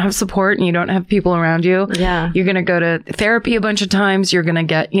 if you don't have support and you don't have people around you, you're going to go to therapy a bunch of times. You're going to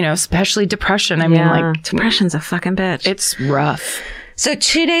get, especially depression. I mean, depression's a fucking bitch. It's rough. So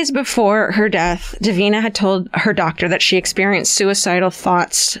 2 days before her death, Davina had told her doctor that she experienced suicidal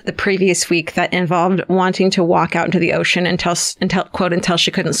thoughts the previous week that involved wanting to walk out into the ocean until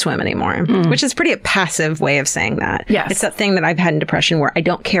she couldn't swim anymore, which is pretty a passive way of saying that. Yes. It's that thing that I've had in depression where I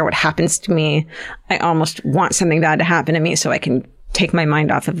don't care what happens to me. I almost want something bad to happen to me so I can take my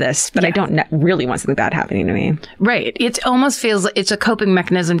mind off of this, but I don't really want something bad happening to me. Right. It almost feels like it's a coping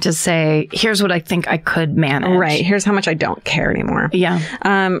mechanism to say, here's what I think I could manage. Right. Here's how much I don't care anymore. Yeah.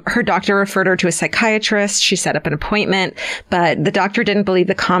 Her doctor referred her to a psychiatrist. She set up an appointment, but the doctor didn't believe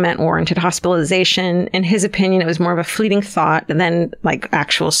the comment warranted hospitalization. In his opinion, it was more of a fleeting thought than like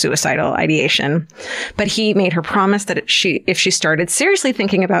actual suicidal ideation. But he made her promise that if she started seriously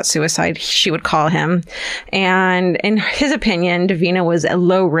thinking about suicide, she would call him. And in his opinion, Davina was a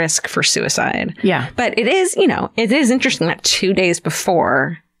low risk for suicide. Yeah. But it is interesting that 2 days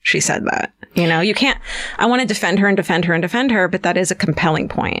before she said that. You can't, I want to defend her, but that is a compelling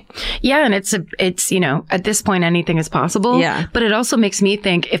point. Yeah. And it's, at this point, anything is possible. Yeah. But it also makes me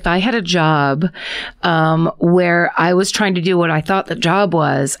think if I had a job, where I was trying to do what I thought the job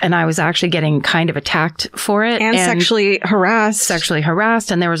was, and I was actually getting kind of attacked for it. And sexually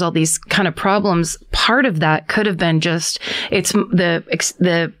harassed. And there was all these kind of problems. Part of that could have been just, it's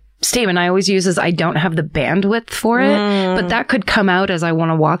the statement I always use is I don't have the bandwidth for it, but that could come out as I want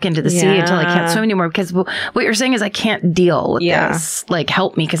to walk into the sea until I can't swim anymore, because what you're saying is I can't deal with this. Like,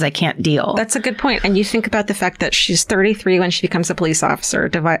 help me because I can't deal. That's a good point. And you think about the fact that she's 33 when she becomes a police officer,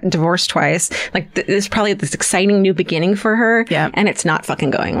 divorced twice. Like, there's probably this exciting new beginning for her. Yeah. And it's not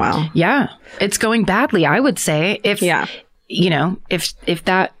fucking going well. Yeah. It's going badly, I would say.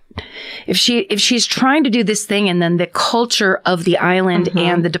 If she's trying to do this thing and then the culture of the island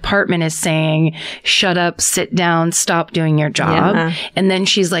and the department is saying, shut up, sit down, stop doing your job. And then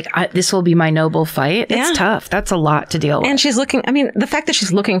she's like, this will be my noble fight. It's tough. That's a lot to deal with. And she's the fact that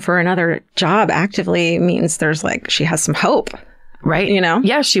she's looking for another job actively means there's she has some hope. Right.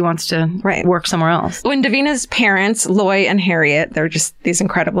 Yeah, she wants to work somewhere else. When Davina's parents, Loy and Harriet, they're just these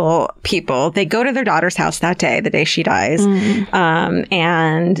incredible people. They go to their daughter's house that day, the day she dies.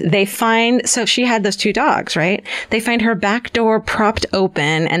 And they find, so she had those 2 dogs, right? They find her back door propped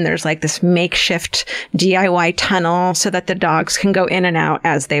open, and there's this makeshift DIY tunnel so that the dogs can go in and out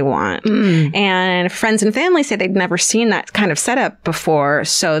as they want. And friends and family say they'd never seen that kind of setup before.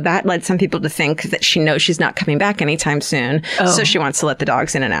 So that led some people to think that she knows she's not coming back anytime soon. So she wants to let the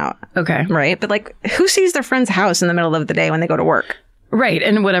dogs in and out. Okay. Right? But who sees their friend's house in the middle of the day when they go to work? Right.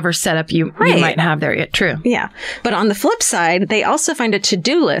 And whatever setup you might have there. True. Yeah. But on the flip side, they also find a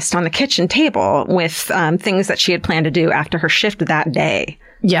to-do list on the kitchen table with things that she had planned to do after her shift that day.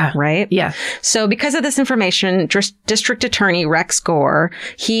 Yeah. Right? Yeah. So because of this information, District Attorney Rex Gore,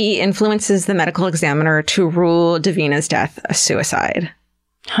 he influences the medical examiner to rule Davina's death a suicide.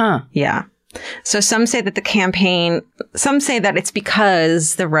 Huh. Yeah. So some say that it's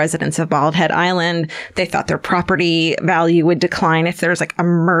because the residents of Bald Head Island, they thought their property value would decline if there's a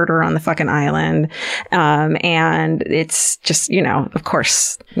murder on the fucking island. And it's just, of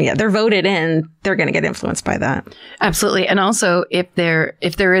course, they're voted in. They're going to get influenced by that. Absolutely. And also if there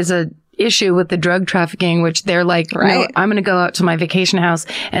is a issue with the drug trafficking, which they're like, no, I'm going to go out to my vacation house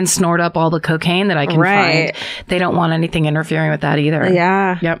and snort up all the cocaine that I can find. They don't want anything interfering with that either.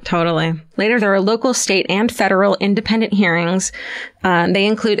 Yeah. Yep. Totally. Later, there are local, state, and federal independent hearings. They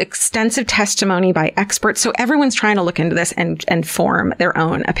include extensive testimony by experts. So everyone's trying to look into this and form their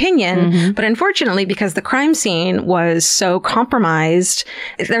own opinion. But unfortunately, because the crime scene was so compromised,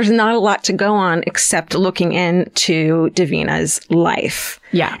 there's not a lot to go on except looking into Davina's life.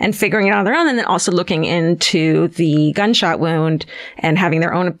 Yeah. And figuring it out on their own, and then also looking into the gunshot wound and having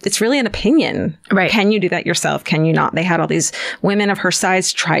their own, it's really an opinion. Right. Can you do that yourself? Can you not? They had all these women of her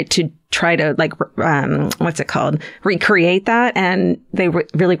size try to recreate that, and they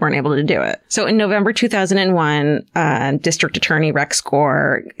really weren't able to do it. So in November 2001, District Attorney Rex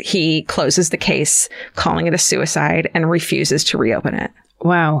Gore, he closes the case, calling it a suicide, and refuses to reopen it.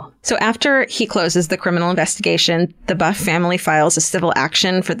 Wow. So after he closes the criminal investigation, the Buff family files a civil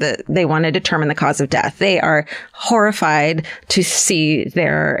action they want to determine the cause of death. They are horrified to see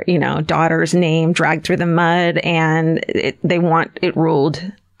their, daughter's name dragged through the mud, and they want it ruled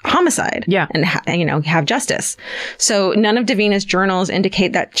homicide. Yeah. And, have justice. So none of Davina's journals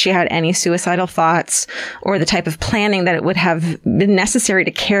indicate that she had any suicidal thoughts or the type of planning that it would have been necessary to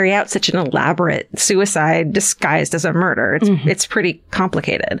carry out such an elaborate suicide disguised as a murder. It's pretty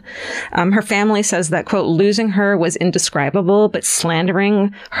complicated. Her family says that, quote, losing her was indescribable, but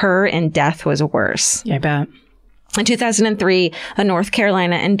slandering her in death was worse. Yeah, I bet. In 2003, a North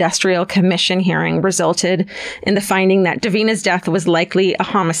Carolina Industrial Commission hearing resulted in the finding that Davina's death was likely a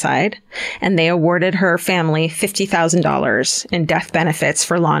homicide, and they awarded her family $50,000 in death benefits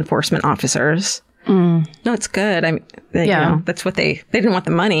for law enforcement officers. No, it's good. I mean, you know, that's what they didn't want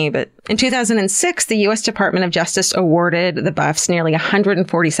the money. But in 2006, the U.S. Department of Justice awarded the Buffs nearly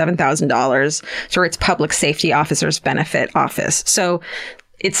 $147,000 for its Public Safety Officers Benefit Office. So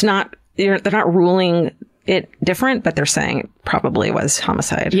it's not, they're not ruling it different, but they're saying it probably was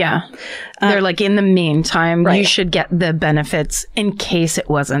homicide. Yeah. They're like, in the meantime, you should get the benefits in case it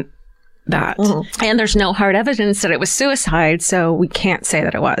wasn't that. And there's no hard evidence that it was suicide, so we can't say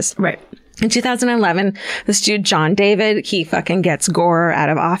that it was. Right. In 2011, this dude, John David, he fucking gets Gore out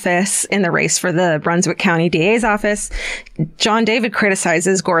of office in the race for the Brunswick County DA's office. John David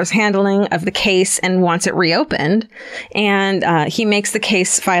criticizes Gore's handling of the case and wants it reopened. And he makes the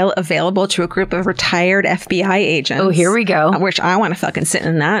case file available to a group of retired FBI agents. Oh, here we go. Which I want to fucking sit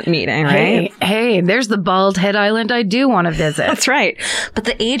in that meeting, right? Hey, there's the Bald Head Island I do want to visit. That's right. But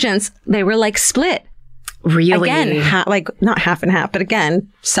the agents, they were like split. Really? Again, like not half and half, but again,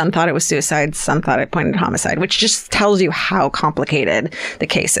 some thought it was suicide, some thought it pointed to homicide, which just tells you how complicated the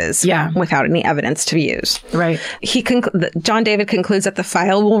case is. Yeah. Without any evidence to use. Right. John David concludes that the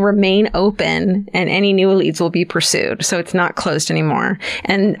file will remain open and any new leads will be pursued. So it's not closed anymore.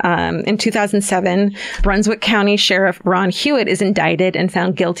 And in 2007, Brunswick County Sheriff Ron Hewitt is indicted and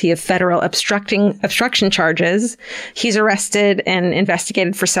found guilty of federal obstruction charges. He's arrested and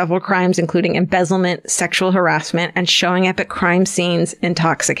investigated for several crimes, including embezzlement, sexual harassment, and showing up at crime scenes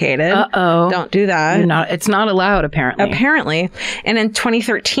intoxicated. Uh-oh. Don't do that. It's not allowed, apparently. And in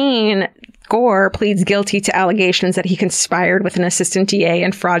 2013, Gore pleads guilty to allegations that he conspired with an assistant DA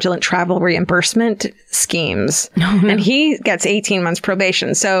in fraudulent travel reimbursement schemes. And he gets 18 months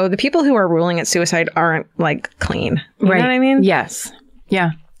probation. So the people who are ruling it suicide aren't like clean. You know what I mean? Yes.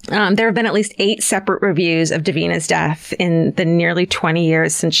 Yeah. There have been at least 8 separate reviews of Davina's death in the nearly 20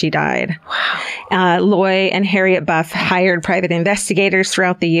 years since she died. Wow. Loy and Harriet Buff hired private investigators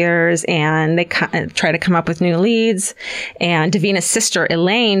throughout the years, and they try to come up with new leads. And Davina's sister,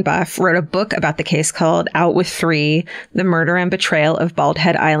 Elaine Buff, wrote a book about the case called Out with Three, The Murder and Betrayal of Bald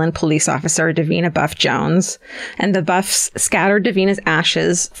Head Island Police Officer Davina Buff Jones. And the Buffs scattered Davina's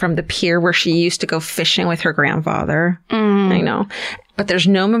ashes from the pier where she used to go fishing with her grandfather. I know. But there's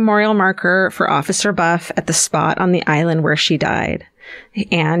no memorial marker for Officer Buff at the spot on the island where she died.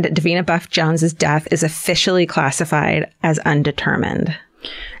 And Davina Buff Jones's death is officially classified as undetermined.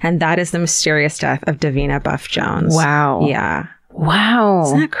 And that is the mysterious death of Davina Buff Jones. Wow. Yeah. Wow.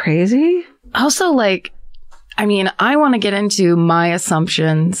 Isn't that crazy? Also, like, I mean, I want to get into my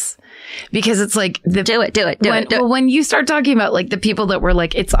assumptions. Because it's like do it. When you start talking about like the people that were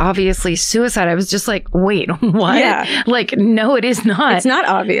like, it's obviously suicide, I was just like, wait, what? Yeah. Like, no, it is not. It's not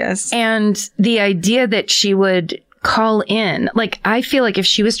obvious. And the idea that she would call in, like, I feel like if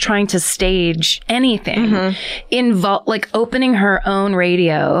she was trying to stage anything, like opening her own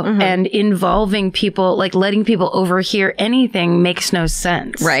radio and involving people, like letting people overhear anything makes no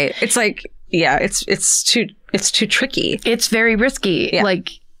sense. Right. It's like, yeah, it's too tricky. It's very risky. Yeah. Like,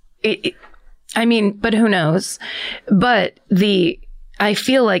 I mean, but who knows? But I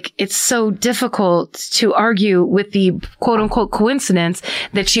feel like it's so difficult to argue with the quote unquote coincidence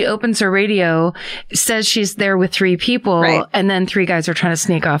that she opens her radio, says she's there with 3 people, and then 3 guys are trying to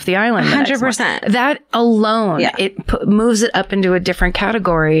sneak off the island. 100%. That alone, it moves it up into a different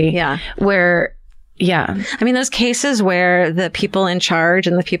category. Yeah. Where, yeah. I mean, those cases where the people in charge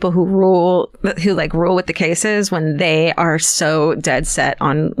and the people who rule with the cases, when they are so dead set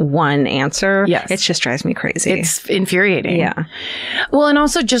on one answer, it just drives me crazy. It's infuriating. Yeah. Well, and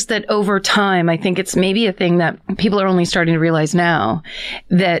also just that over time, I think it's maybe a thing that people are only starting to realize now,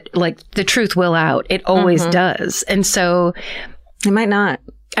 that like the truth will out. It always does. And so it might not.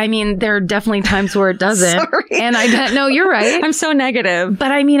 I mean, there are definitely times where it doesn't. Sorry. And no, you're right. I'm so negative.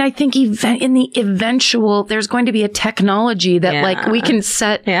 But I mean, I think in the eventual, there's going to be a technology that like we can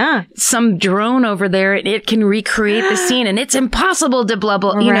set some drone over there and it can recreate the scene, and it's impossible to blah,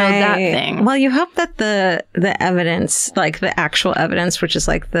 blah, you know, that thing. Well, you hope that the evidence, like the actual evidence, which is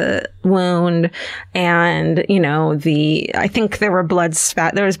like the wound and, you know, I think there was blood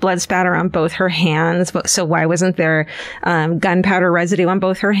spatter on both her hands. So why wasn't there gunpowder residue on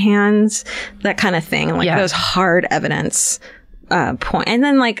both her hands? That kind of thing. Like those hard evidence point. And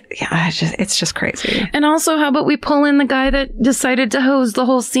then it's just crazy. And also, how about we pull in the guy that decided to hose the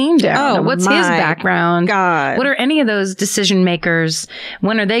whole scene down? Oh, what's his background? God. What are any of those decision makers?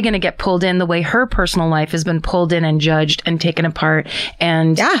 When are they going to get pulled in the way her personal life has been pulled in and judged and taken apart?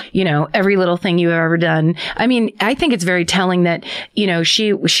 And, you know, every little thing you've ever done. I mean, I think it's very telling that, you know,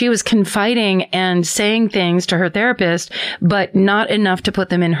 she was confiding and saying things to her therapist, but not enough to put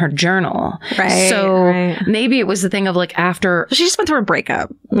them in her journal. Right. So maybe it was the thing of like after she just went through a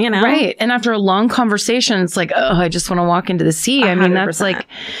breakup, you know? Right. And after a long conversation, it's like, oh, I just want to walk into the sea. 100%. I mean, that's like,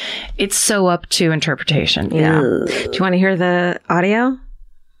 it's so up to interpretation. Yeah. Do you want to hear the audio?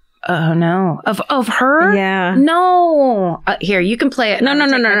 Oh, no. Of her? Yeah. No. Here, you can play it. No. They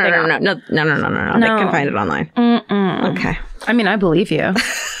can find it online. Mm-mm. Okay. I mean, I believe you.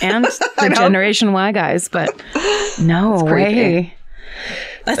 And the Generation Y guys, but no way.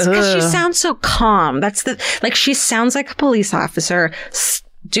 That's because she sounds so calm. She sounds like a police officer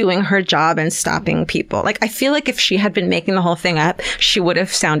doing her job and stopping people. Like, I feel like if she had been making the whole thing up, she would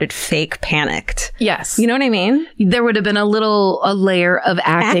have sounded fake panicked. Yes. You know what I mean? There would have been a layer of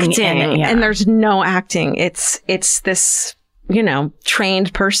acting in it. Yeah. And there's no acting. It's this,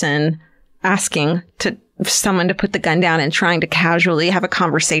 trained person asking someone to put the gun down and trying to casually have a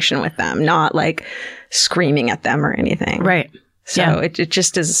conversation with them, not like screaming at them or anything. Right. So it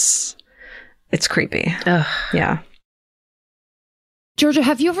just is, it's creepy. Ugh. Yeah. Georgia,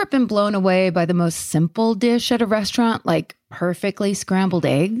 have you ever been blown away by the most simple dish at a restaurant, like perfectly scrambled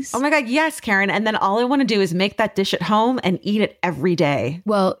eggs? Oh my God, yes, Karen. And then all I want to do is make that dish at home and eat it every day.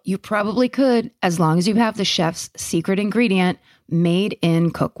 Well, you probably could, as long as you have the chef's secret ingredient, Made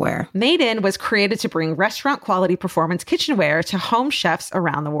in Cookware. Made in was created to bring restaurant quality performance kitchenware to home chefs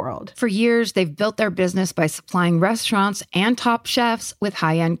around the world. For years, they've built their business by supplying restaurants and top chefs with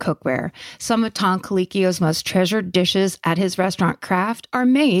high-end cookware. Some of Tom Colicchio's most treasured dishes at his restaurant Craft are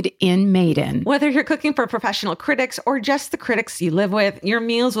made in Made in. Whether you're cooking for professional critics or just the critics you live with, your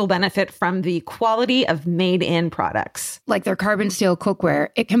meals will benefit from the quality of Made in products. Like their carbon steel cookware,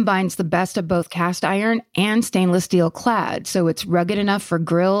 it combines the best of both cast iron and stainless steel clad, so it's rugged enough for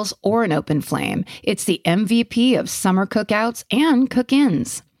grills or an open flame. It's the MVP of summer cookouts and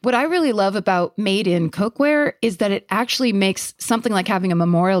cook-ins. What I really love about Made in Cookware is that it actually makes something like having a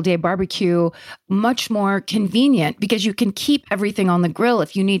Memorial Day barbecue much more convenient because you can keep everything on the grill.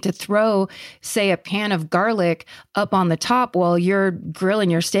 If you need to throw, say, a pan of garlic up on the top while you're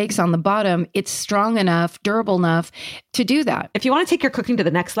grilling your steaks on the bottom, it's strong enough, durable enough to do that. If you want to take your cooking to the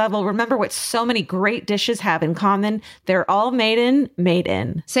next level, remember what so many great dishes have in common. They're all made in.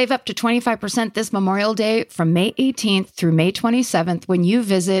 Save up to 25% this Memorial Day from May 18th through May 27th when you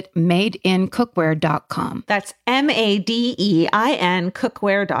visit madeincookware.com. That's MADEIN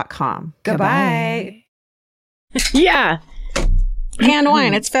cookware.com. Goodbye. Yeah. Canned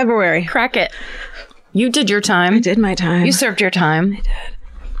wine. It's February. Crack it. You did your time. I did my time. You served your time. I did.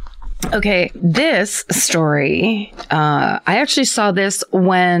 Okay, this story, I actually saw this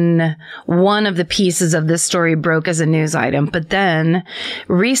when one of the pieces of this story broke as a news item. But then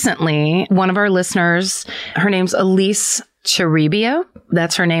recently, one of our listeners, her name's Elise Toribio.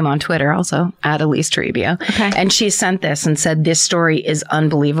 That's her name on Twitter also, at Elise Toribio. Okay. And she sent this and said, this story is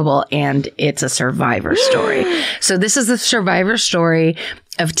unbelievable and it's a survivor story. So this is the survivor story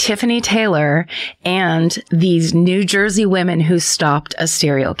of Tiffany Taylor and these New Jersey women who stopped a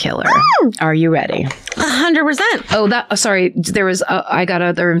serial killer. Are you ready? 100%. Oh, sorry. There was, I got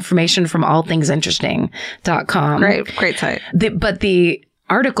other information from allthingsinteresting.com. Great site. But the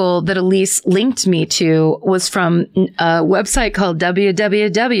article that Elise linked me to was from a website called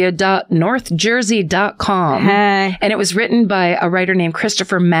www.northjersey.com. Hey. And it was written by a writer named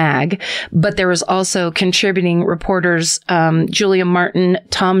Christopher Magg, but there was also contributing reporters Julia Martin,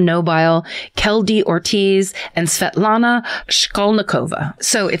 Tom Nobile, Keldy Ortiz, and Svetlana Shkolnikova.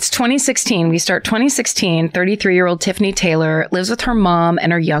 So it's 2016. We start 2016. 33-year-old Tiffany Taylor lives with her mom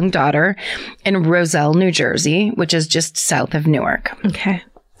and her young daughter in Roselle, New Jersey, which is just south of Newark. Okay.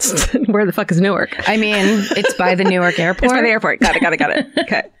 Where the fuck is Newark? I mean, it's by the Newark airport. It's by the airport. Got it.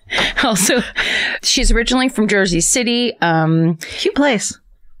 Okay. Also, she's originally from Jersey City. Cute place.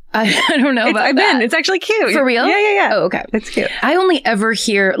 I don't know about I've that. been. It's actually cute. For real? Yeah. Oh, okay. It's cute. I only ever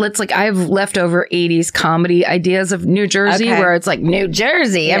hear, I've leftover 80s comedy ideas of New Jersey where it's like, New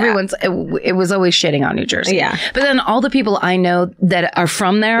Jersey. Yeah. It was always shitting on New Jersey. Yeah. But then all the people I know that are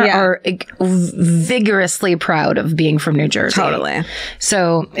from there are vigorously proud of being from New Jersey. Totally.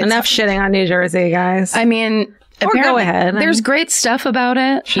 So enough shitting on New Jersey, guys. I mean, or go ahead. There's great stuff about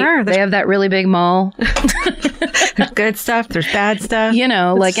it. Sure. They have that really big mall. There's good stuff. There's bad stuff.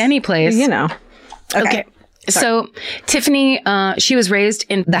 Like any place. Okay. So Tiffany, she was raised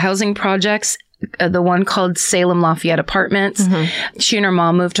in the housing projects, the one called Salem Lafayette Apartments. Mm-hmm. She and her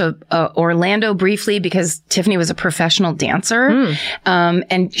mom moved to Orlando briefly because Tiffany was a professional dancer.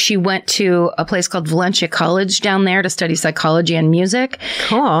 And she went to a place called Valencia College down there to study psychology and music.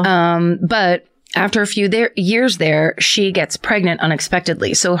 Cool. But After a few years there, she gets pregnant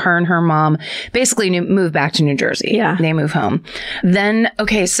unexpectedly. So her and her mom basically move back to New Jersey. Yeah. They move home. Then,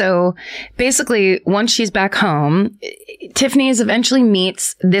 so basically once she's back home, Tiffany eventually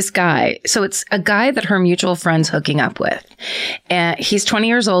meets this guy. So it's a guy that her mutual friend's hooking up with. He's 20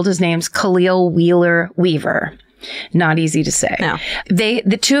 years old. His name's Khalil Wheeler Weaver. Not easy to say. No.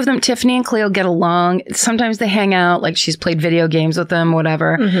 The two of them, Tiffany and Khalil, get along. Sometimes they hang out, like she's played video games with them,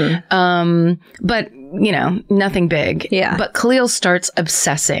 whatever. But, nothing big. Yeah. But Khalil starts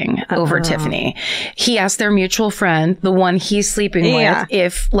obsessing over Tiffany. He asks their mutual friend, the one he's sleeping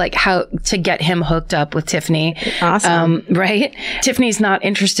with, how to get him hooked up with Tiffany. Awesome. Right? Tiffany's not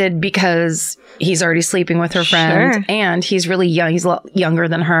interested because he's already sleeping with her friend. Sure. And he's really young. He's a lot younger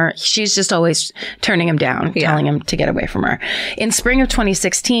than her. She's just always turning him down, telling him to get away from her. In spring of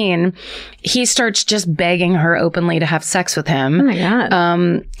 2016, he starts just begging her openly to have sex with him. Oh my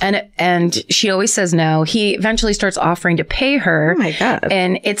God. And she always says no. He eventually starts offering to pay her. Oh my God.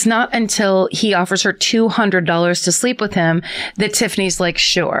 And it's not until he offers her $200 to sleep with him that Tiffany's like,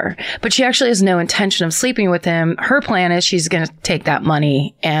 sure. But she actually has no intention of sleeping with him. Her plan is she's going to take that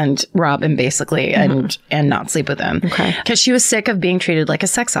money and rob him basically and not sleep with him. Okay. Because she was sick of being treated like a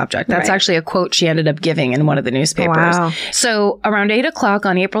sex object. That's actually a quote she ended up giving in one of the newspapers. Wow. So around 8:00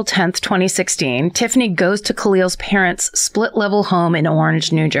 on April 10th, 2016, Tiffany goes to Khalil's parents' split-level home in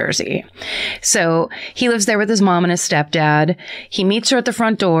Orange, New Jersey. So he lives there with his mom and his stepdad. He meets her at the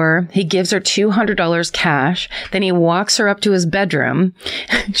front door. He gives her $200 cash. Then he walks her up to his bedroom.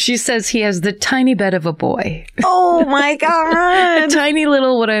 She says he has the tiny bed of a boy. Oh my God. A tiny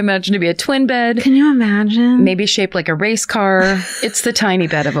little, what I imagine to be a twin bed. Can you imagine? Maybe shaped like a race car. It's the tiny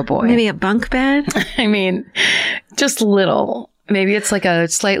bed of a boy. Maybe a bunk bed? I mean, just little. Maybe it's like a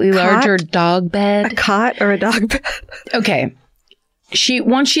slightly larger dog bed. A cot or a dog bed? Okay.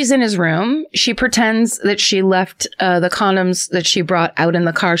 Once she's in his room, she pretends that she left the condoms that she brought out in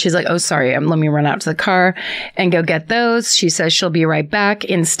the car. She's like, oh, sorry, let me run out to the car and go get those. She says she'll be right back.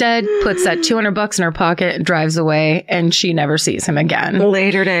 Instead, puts that $200 in her pocket and drives away, and she never sees him again.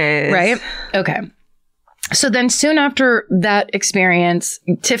 Later days. Right? Okay. So then soon after that experience,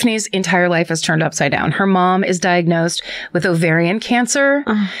 Tiffany's entire life is turned upside down. Her mom is diagnosed with ovarian cancer.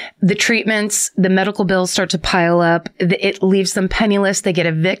 The treatments, the medical bills start to pile up. It leaves them penniless. They get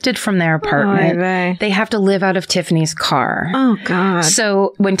evicted from their apartment. They have to live out of Tiffany's car. Oh, God.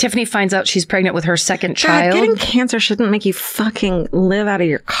 So when Tiffany finds out she's pregnant with her second child. Getting cancer shouldn't make you fucking live out of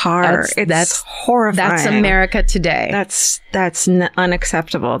your car. That's horrifying. That's America today. That's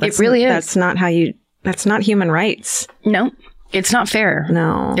unacceptable. It really is. That's not human rights. No, it's not fair.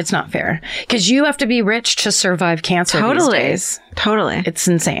 No. It's not fair. Because you have to be rich to survive cancer these days. Totally. It's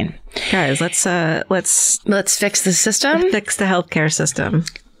insane. Guys, let's fix the system. Fix the healthcare system.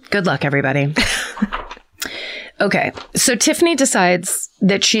 Good luck, everybody. Okay. So Tiffany decides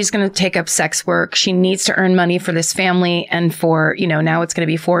that she's going to take up sex work. She needs to earn money for this family and for, now it's going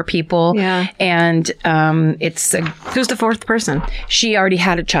to be 4 people. Yeah. And who's the 4th person? She already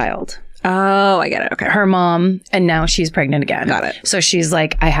had a child. Oh, I get it. Okay. Her mom, and now she's pregnant again. Got it. So she's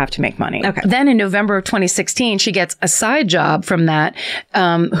like, I have to make money. Okay. Then in November of 2016, she gets a side job from that,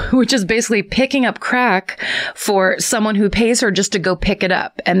 which is basically picking up crack for someone who pays her just to go pick it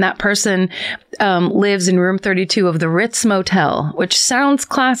up. And that person lives in room 32 of the Ritz Motel, which sounds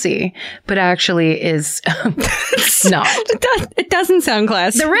classy, but actually is not. It doesn't sound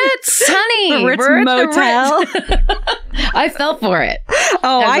classy. The Ritz, honey. The Ritz Motel. I fell for it.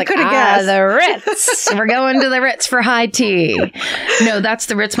 Oh, I could have guessed. The Ritz. We're going to the Ritz for high tea. No, that's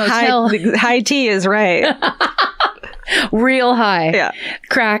the Ritz Motel. High tea is right. Real high. Yeah.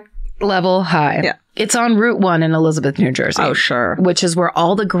 Crack level high. Yeah. It's on Route 1 in Elizabeth, New Jersey. Oh, sure. Which is where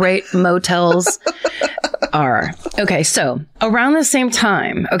all the great motels are. Okay, so around the same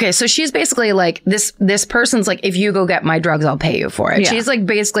time, so she's basically like, this person's like, if you go get my drugs, I'll pay you for it. Yeah. She's like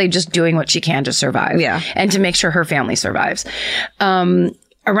basically just doing what she can to survive. Yeah. And to make sure her family survives.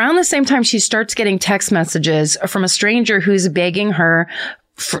 Around the same time, she starts getting text messages from a stranger who's begging her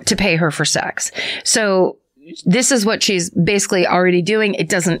to pay her for sex. So this is what she's basically already doing. It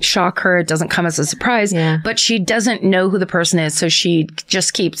doesn't shock her. It doesn't come as a surprise, but she doesn't know who the person is. So she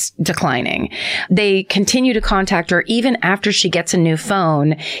just keeps declining. They continue to contact her even after she gets a new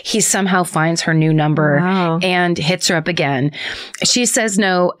phone. He somehow finds her new number and hits her up again. She says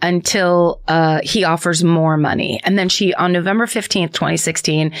no until he offers more money. And then on November 15th,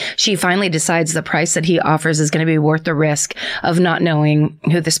 2016, she finally decides the price that he offers is going to be worth the risk of not knowing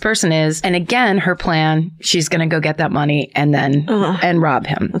who this person is. And again, her plan, she's she's going to go get that money and then and rob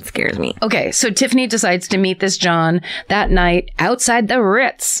him. That scares me. Okay, so Tiffany decides to meet this John that night outside the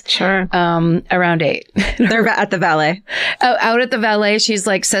Ritz. Sure. Around 8. They're at the valet. Out at the valet, she's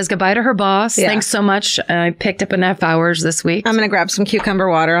like, says goodbye to her boss. Yeah. Thanks so much. I picked up enough hours this week. I'm going to grab some cucumber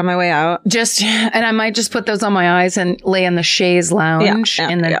water on my way out. And I might just put those on my eyes and lay in the chaise lounge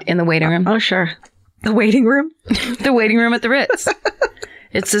in the waiting room. Oh, sure. The waiting room? The waiting room at the Ritz.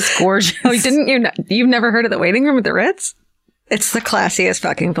 It's this gorgeous. Oh, you've never heard of the waiting room at the Ritz? It's the classiest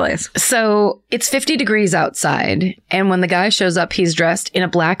fucking place. So it's 50 degrees outside. And when the guy shows up, he's dressed in a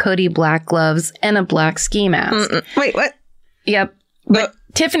black hoodie, black gloves, and a black ski mask. Wait, what? Yep. But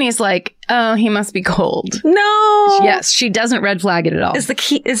Tiffany's like, oh, he must be cold. No. Yes, she doesn't red flag it at all. Is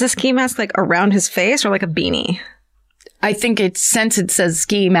the ski mask like around his face or like a beanie? I think since it says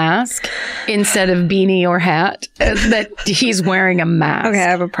ski mask instead of beanie or hat, that he's wearing a mask. Okay, I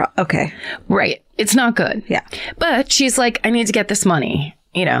have okay. Right. It's not good. Yeah. But she's like, I need to get this money.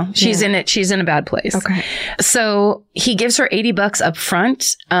 You know, she's in it. She's in a bad place. Okay. So he gives her $80 up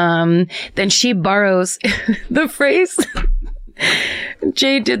front. Then she borrows the phrase.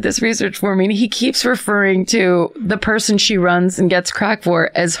 Jay did this research for me, and he keeps referring to the person she runs and gets crack for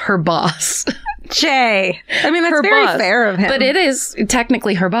as her boss. Jay. I mean, that's very fair of him. But it is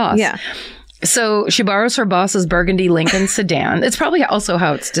technically her boss. Yeah. So she borrows her boss's burgundy Lincoln sedan. It's probably also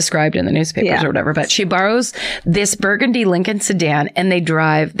how it's described in the newspapers or whatever. But she borrows this burgundy Lincoln sedan and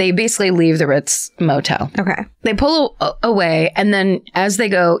they basically leave the Ritz motel. Okay. They pull away. And then as they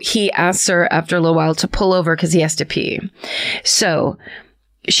go, he asks her after a little while to pull over because he has to pee. So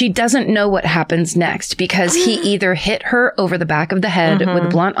she doesn't know what happens next because he either hit her over the back of the head with a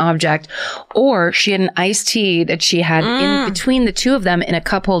blunt object, or she had an iced tea that she had in between the two of them in a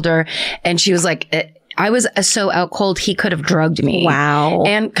cup holder. And she was like, I was so out cold, he could have drugged me. Wow.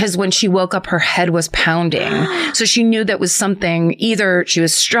 And because when she woke up, her head was pounding. So she knew that was something, either she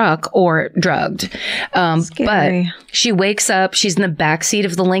was struck or drugged. But she wakes up, she's in the back seat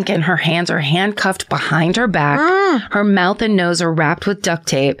of the Lincoln. Her hands are handcuffed behind her back. Her mouth and nose are wrapped with duct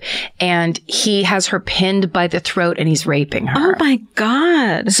tape. And he has her pinned by the throat and he's raping her. Oh my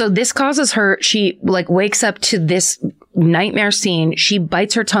God. So this causes her, she wakes up to this nightmare scene. She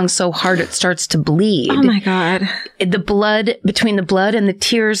bites her tongue so hard it starts to bleed. Oh my God. The blood, between the blood and the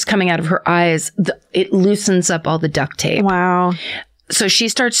tears coming out of her eyes, it loosens up all the duct tape. Wow. So she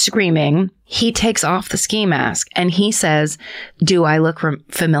starts screaming. He takes off the ski mask and he says, do I look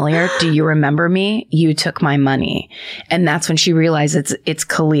familiar? Do you remember me? You took my money. And that's when she realizes it's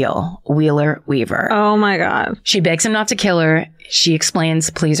Khalil Wheeler Weaver. Oh my God. She begs him not to kill her. She explains,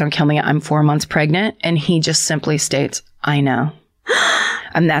 please don't kill me. I'm 4 months pregnant. And he just simply states, I know.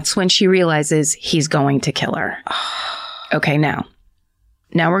 And that's when she realizes he's going to kill her. Okay, now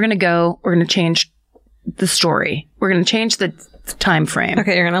we're going to change the story. We're going to change the time frame.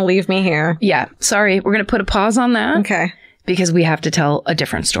 Okay, you're going to leave me here. Yeah, sorry. We're going to put a pause on that. Okay. Because we have to tell a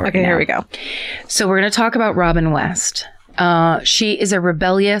different story. Okay, here we go. So we're going to talk about Robin West. She is a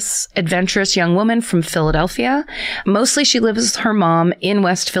rebellious, adventurous young woman from Philadelphia. Mostly she lives with her mom in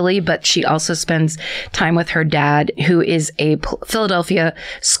West Philly, but she also spends time with her dad, who is a Philadelphia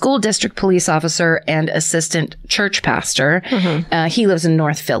school district police officer and assistant church pastor. He lives in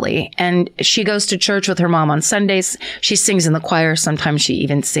North Philly, and she goes to church with her mom on Sundays. She sings in the choir. Sometimes she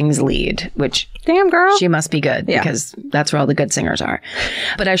even sings lead, which damn girl, she must be good because that's where all the good singers are.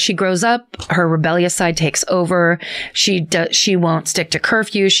 But as she grows up, her rebellious side takes over. She won't stick to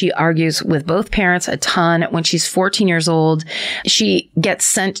curfew. She argues with both parents a ton. When she's 14 years old, she gets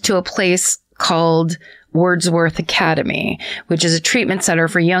sent to a place called Wordsworth Academy, which is a treatment center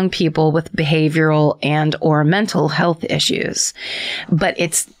for young people with behavioral and or mental health issues. But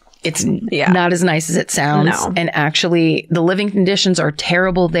it's not as nice as it sounds. No. And actually, the living conditions are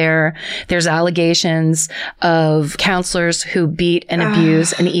terrible there. There's allegations of counselors who beat and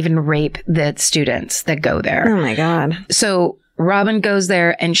abuse and even rape the students that go there. Oh, my God. So Robin goes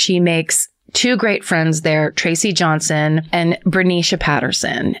there and she makes two great friends there, Tracy Johnson and Bernicia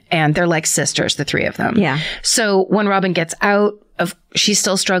Patterson. And they're like sisters, the three of them. Yeah. So when Robin gets out, she's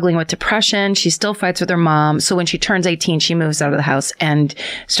still struggling with depression. She still fights with her mom. So when she turns 18, she moves out of the house and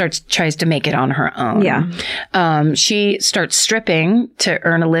tries to make it on her own. Yeah. She starts stripping to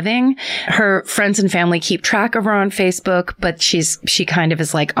earn a living. Her friends and family keep track of her on Facebook, but she kind of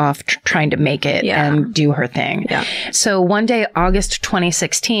is like off trying to make it and do her thing. Yeah. So one day, August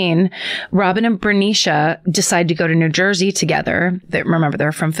 2016, Robin and Bernicia decide to go to New Jersey together. Remember,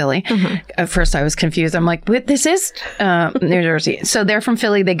 they're from Philly. At first I was confused. I'm like, this is New Jersey. Jersey. So they're from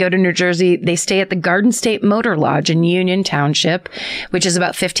Philly. They go to New Jersey. They stay at the Garden State Motor Lodge in Union Township, which is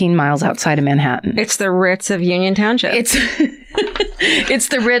about 15 miles outside of Manhattan. It's the Ritz of Union Township. It's it's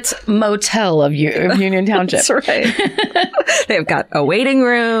the Ritz Motel of Union Township. That's right. They've got a waiting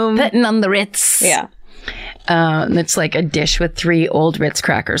room. Putting on the Ritz. Yeah. It's like a dish with 3 old Ritz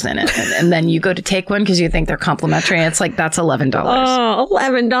crackers in it. And then you go to take one because you think they're complimentary. And it's like, that's $11. Oh,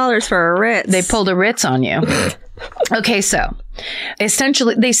 $11 for a Ritz. They pulled a Ritz on you. Okay, so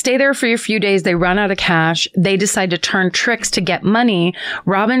essentially they stay there for a few days. They run out of cash. They decide to turn tricks to get money.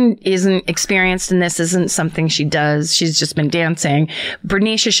 Robin isn't experienced in this, isn't something she does. She's just been dancing.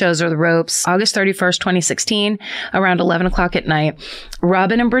 Bernicia shows her the ropes. August 31st, 2016, around 11 o'clock at night,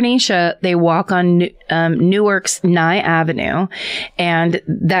 Robin and Bernicia, they walk on Newark's Nye Avenue. And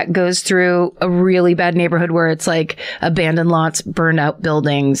that goes through a really bad neighborhood where it's like abandoned lots, burned out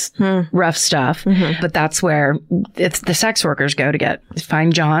buildings, rough stuff. But that's where it's the sex workers go to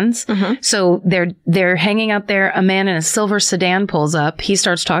find Johns. So they're hanging out there. A man in a silver sedan pulls up. He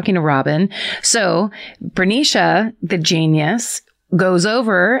starts talking to Robin. So Bernicia, the genius, goes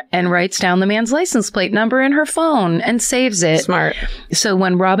over and writes down the man's license plate number in her phone and saves it. Smart. So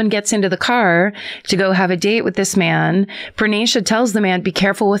when Robin gets into the car to go have a date with this man, Bernicia tells the man, "Be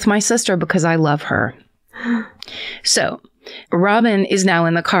careful with my sister because I love her." So Robin is now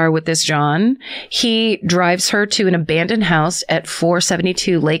in the car with this John. He drives her to an abandoned house at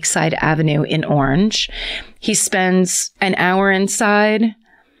 472 Lakeside Avenue in Orange. He spends an hour inside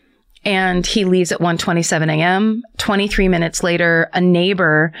and he leaves at 1:27 a.m. 23 minutes later, a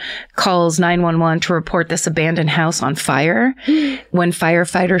neighbor calls 911 to report this abandoned house on fire. When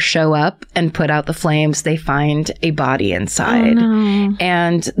firefighters show up and put out the flames, they find a body inside. Oh, no.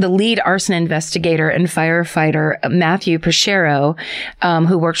 And the lead arson investigator and firefighter, Matthew Pichero,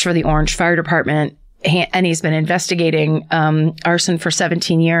 who works for the Orange Fire Department, and he's been investigating arson for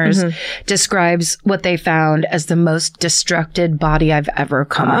 17 years, describes what they found as the most destructed body I've ever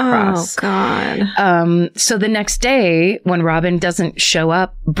come across. Oh, God. So the next day, when Robin doesn't show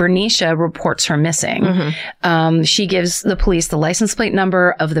up, Bernicia reports her missing. She gives the police the license plate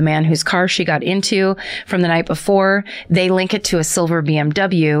number of the man whose car she got into from the night before. They link it to a silver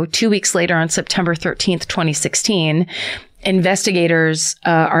BMW. 2 weeks later, on September 13th, 2016, investigators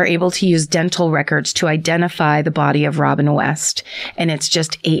are able to use dental records to identify the body of Robin West. And it's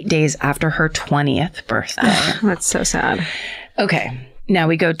just 8 days after her 20th birthday. That's so sad. Okay. Now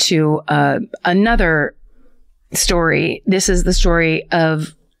we go to another story. This is the story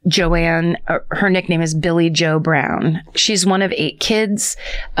of Joanne. Her nickname is Billy Joe Brown. She's one of 8 kids,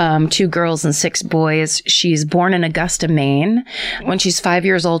 2 girls and 6 boys. She's born in Augusta, Maine. When she's 5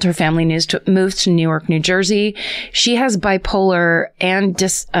 years old, her family moves to Newark, New Jersey. She has bipolar and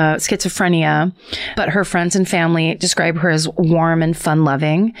schizophrenia, but her friends and family describe her as warm and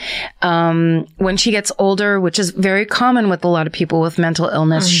fun-loving. When she gets older, which is very common with a lot of people with mental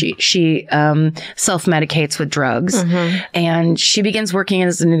illness, she self-medicates with drugs. And she begins working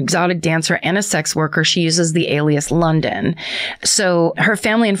as an exotic dancer and a sex worker. She uses the alias London. So her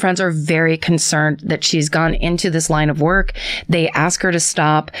family and friends are very concerned that she's gone into this line of work. They ask her to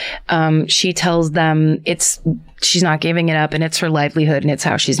stop. She tells them she's not giving it up and it's her livelihood and it's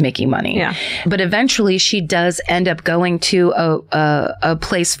how she's making money. Yeah. But eventually she does end up going to a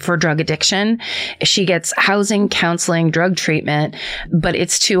place for drug addiction. She gets housing, counseling, drug treatment, but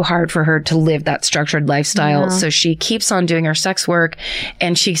it's too hard for her to live that structured lifestyle. So she keeps on doing her sex work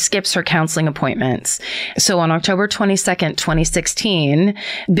and she skips her counseling appointments. So on October 22nd, 2016,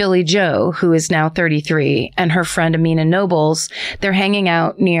 Billy Joe, who is now 33, and her friend Amina Nobles, they're hanging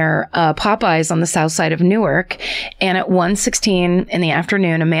out near Popeyes on the south side of Newark. And at 1:16 in the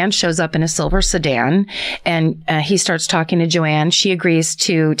afternoon, a man shows up in a silver sedan and he starts talking to Joanne. She agrees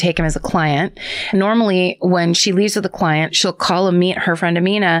to take him as a client. Normally, when she leaves with a client, she'll call her friend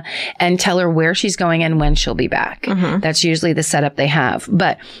Amina and tell her where she's going and when she'll be back. That's usually the setup they have.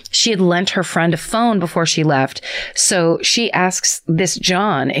 But she had lent her friend a phone before she left. So she asks this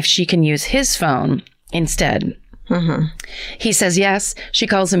John if she can use his phone instead. He says yes. She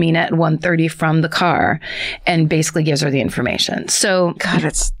calls Amina at 1:30 from the car and basically gives her the information. So, God,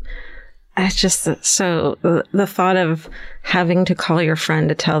 it's just so the thought of having to call your friend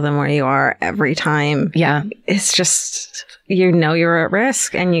to tell them where you are every time. Yeah. It's just, you're at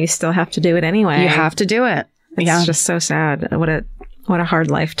risk and you still have to do it anyway. You have to do it. It's just so sad. What a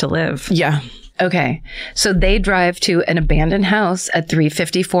hard life to live. Yeah. Okay. So they drive to an abandoned house at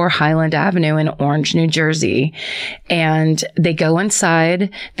 354 Highland Avenue in Orange, New Jersey. And they go inside.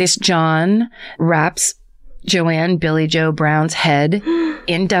 This John wraps Joanne Billy Joe Brown's head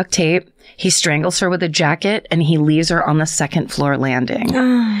in duct tape. He strangles her with a jacket and he leaves her on the second floor landing.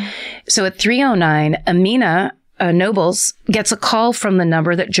 So at 3:09, Amina Nobles gets a call from the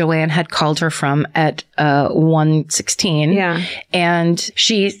number that Joanne had called her from at 116. Yeah. And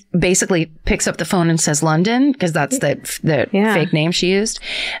she basically picks up the phone and says London, because that's the fake name she used.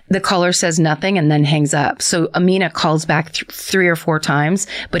 The caller says nothing and then hangs up. So Amina calls back 3 or 4 times,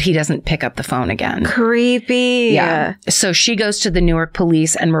 but he doesn't pick up the phone again. Creepy. Yeah. So she goes to the Newark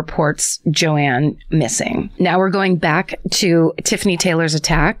police and reports Joanne missing. Now we're going back to Tiffany Taylor's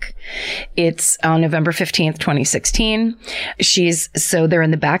attack. It's on November 15th, 2016. So they're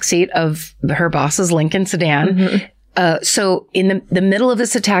in the backseat of her boss's Lincoln sedan. So in the middle of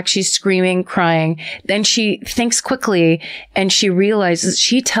this attack, she's screaming, crying. Then she thinks quickly and she realizes,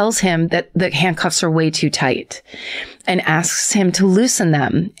 she tells him that the handcuffs are way too tight and asks him to loosen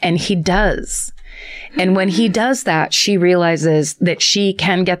them. And he does. And when he does that, she realizes that she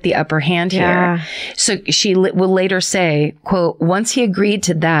can get the upper hand here. So she will later say, quote, once he agreed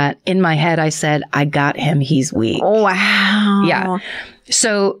to that, in my head, I said, I got him. He's weak. Oh, wow. Yeah.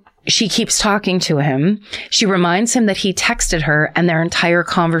 So she keeps talking to him. She reminds him that he texted her and their entire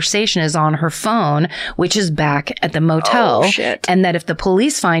conversation is on her phone, which is back at the motel. Oh, shit. And that if the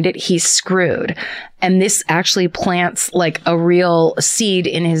police find it, he's screwed. And this actually plants like a real seed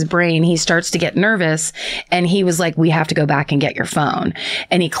in his brain. He starts to get nervous and he was like, we have to go back and get your phone.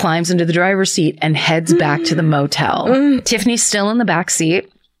 And he climbs into the driver's seat and heads back to the motel. Tiffany's still in the back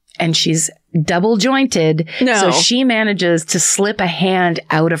seat and she's double jointed. No. So she manages to slip a hand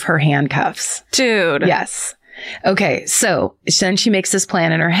out of her handcuffs. Dude. Yes. Okay. So then she makes this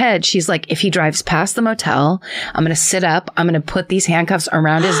plan in her head. She's like, if he drives past the motel, I'm going to sit up. I'm going to put these handcuffs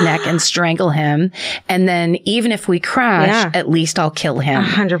around his neck and strangle him. And then even if we crash, at least I'll kill him.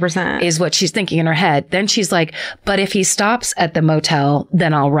 100%. Is what she's thinking in her head. Then she's like, but if he stops at the motel,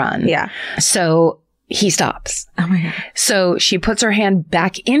 then I'll run. Yeah. So he stops. Oh my God. So she puts her hand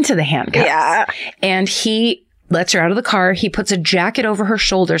back into the handcuffs. Yeah. And he lets her out of the car. He puts a jacket over her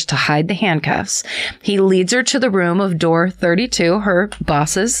shoulders to hide the handcuffs. He leads her to the room of door 32, her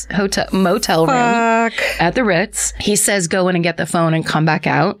boss's motel room at the Ritz. He says, go in and get the phone and come back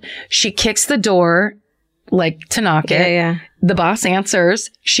out. She kicks the door like to knock it. Yeah. The boss answers.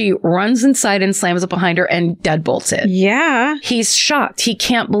 She runs inside and slams it behind her and deadbolts it. Yeah. He's shocked. He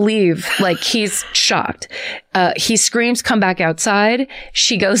can't believe, he's shocked. He screams, come back outside.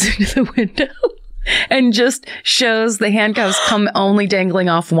 She goes into the window and just shows the handcuffs come only dangling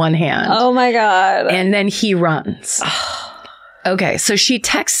off one hand. Oh my God. And then he runs. Okay, so she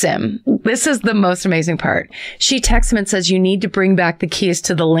texts him. This is the most amazing part. She texts him and says, you need to bring back the keys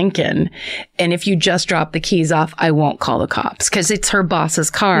to the Lincoln. And if you just drop the keys off, I won't call the cops. Because it's her boss's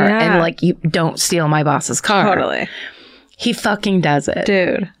car. Yeah. And you don't steal my boss's car. Totally. He fucking does it.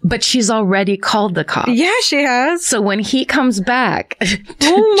 Dude. But she's already called the cops. Yeah, she has. So when he comes back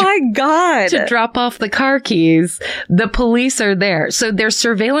Oh my God. to drop off the car keys, the police are there. So there's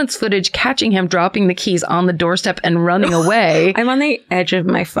surveillance footage catching him dropping the keys on the doorstep and running away. I'm on the edge of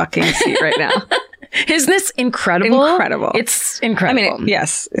my fucking seat right now. Isn't this incredible? Incredible. It's incredible. I mean,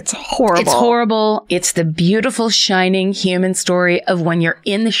 yes, it's horrible. It's horrible. It's the beautiful, shining human story of when you're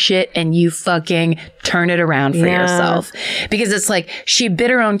in the shit and you fucking turn it around for yourself. Because it's like she bit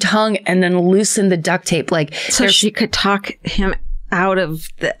her own tongue and then loosened the duct tape. So she could talk him out of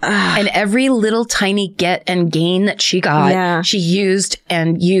the... And every little tiny get and gain that she got, she used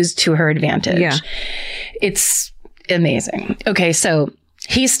to her advantage. Yeah. It's amazing. Okay, so...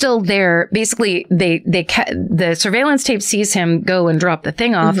 he's still there. Basically, the surveillance tape sees him go and drop the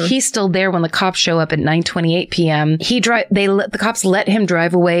thing off. He's still there when the cops show up at 9:28 p.m. The cops let him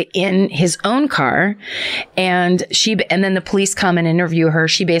drive away in his own car, and then the police come and interview her.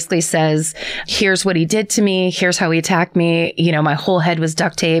 She basically says, "Here's what he did to me. Here's how he attacked me. My whole head was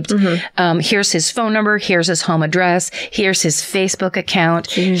duct taped. Here's his phone number. Here's his home address. Here's his Facebook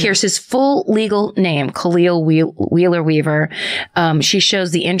account. Here's his full legal name, Khalil Wheeler Weaver." She shows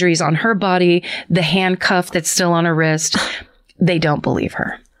the injuries on her body, the handcuff that's still on her wrist. They don't believe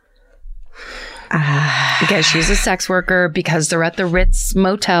her. Because she's a sex worker, because they're at the Ritz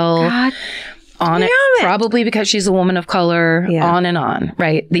Motel. God on it. Probably because she's a woman of color. On and on,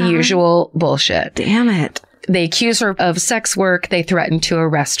 right? The usual bullshit. Damn it. They accuse her of sex work. They threaten to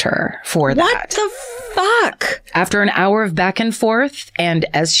arrest her for that. What the fuck? After an hour of back and forth, and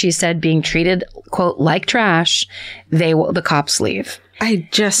as she said, being treated, quote, like trash, the cops leave. I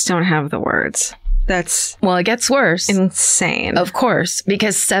just don't have the words. That's Well, it gets worse. insane. Of course,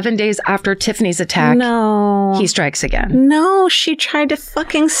 because 7 days after Tiffany's attack, No. he strikes again. No, she tried to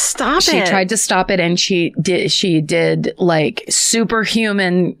fucking stop it. She tried to stop it, and she did like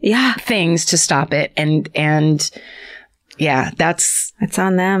superhuman things to stop it. And yeah, that's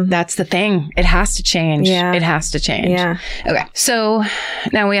on them. That's the thing. It has to change. Yeah. It has to change. Yeah. Okay. So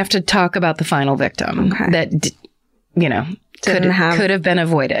now we have to talk about the final victim that, could have been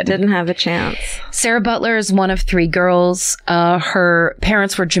avoided. Didn't have a chance. Sarah Butler is one of 3 girls. Her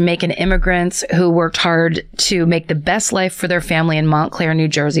parents were Jamaican immigrants who worked hard to make the best life for their family in Montclair, New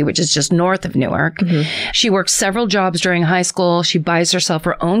Jersey, which is just north of Newark. She worked several jobs during high school. She buys herself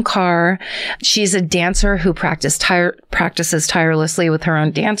her own car. She's a dancer who practices tirelessly with her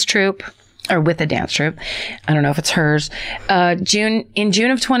own dance troupe. Or with a dance troupe. I don't know if it's hers. In June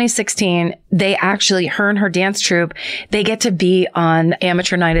of 2016, her and her dance troupe, they get to be on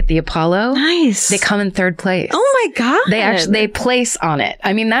Amateur Night at the Apollo. Nice. They come in 3rd place. Oh my God. They place on it.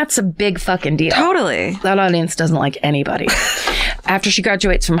 I mean, that's a big fucking deal. Totally. That audience doesn't like anybody. After she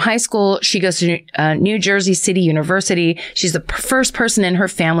graduates from high school, she goes to New Jersey City University. She's the first person in her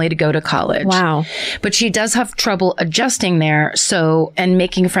family to go to college. Wow. But she does have trouble adjusting there. And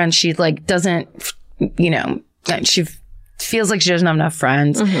making friends. She doesn't, she feels like she doesn't have enough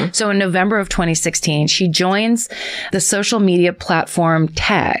friends. So in November of 2016, she joins the social media platform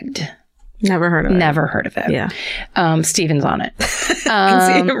Tagged. Never heard of it. Yeah. Steven's on it. I can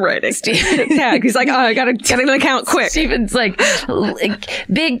see him writing. Tag. He's like, oh, I gotta get an account quick. Steven's like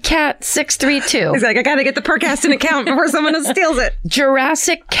Big Cat 632. He's like, I gotta get the Percastin account before someone else steals it.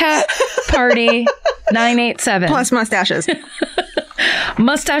 Jurassic Cat Party 987. Plus mustaches.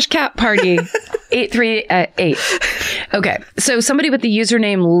 Mustache Cat Party 838. Okay. So somebody with the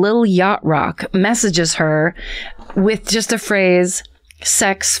username Lil Yacht Rock messages her with just a phrase,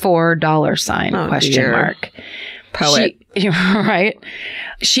 sex $4 question mark. Poet. Right?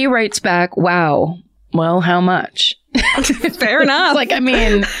 She writes back, wow. Well, how much? Fair enough. Like, I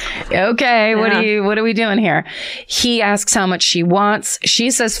mean, okay, what are we doing here? He asks how much she wants.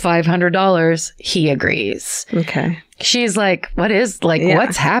 She says $500. He agrees. Okay. She's like,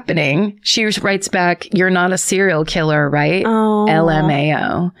 what's happening? She writes back, you're not a serial killer, right? Oh.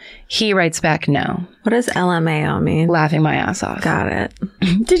 LMAO. He writes back, no. What does LMAO mean? Laughing my ass off. Got it.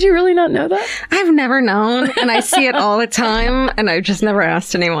 Did you really not know that? I've never known, and I see it all the time, and I've just never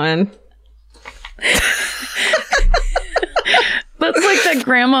asked anyone. That's like that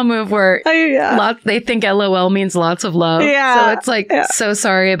grandma move where they think LOL means lots of love. Yeah. So it's like, so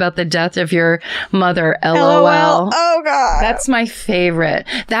sorry about the death of your mother, LOL. Oh, God. That's my favorite.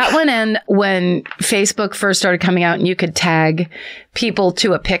 That one, and when Facebook first started coming out and you could tag people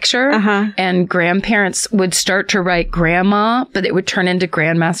to a picture and grandparents would start to write grandma, but it would turn into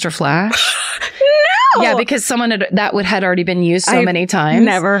Grandmaster Flash. No! Yeah, because someone had already been used so many times.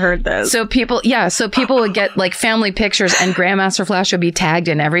 Never heard this. So people would get like family pictures and Grandmaster Flash would be tagged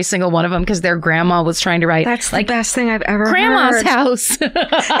in every single one of them because their grandma was trying to write. That's like the best thing I've ever Grandma's heard. House.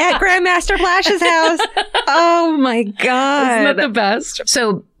 At Grandmaster Flash's house. Oh my God. Isn't that the best?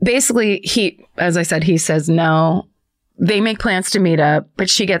 So basically as I said, he says no. They make plans to meet up, but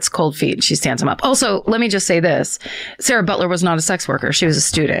she gets cold feet. She stands him up. Also, let me just say this. Sarah Butler was not a sex worker. She was a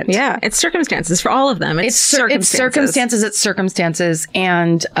student. Yeah. It's circumstances for all of them. It's circumstances. It's circumstances.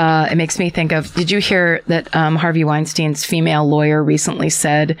 And it makes me think of, did you hear that Harvey Weinstein's female lawyer recently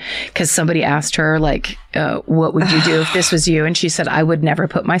said, because somebody asked her, like, what would you do if this was you? And she said, I would never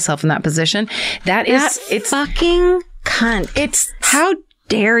put myself in that position. It's fucking cunt. It's how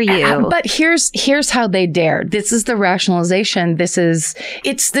dare you? But here's how they dared. This is the rationalization.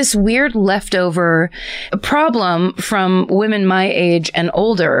 It's this weird leftover problem from women my age and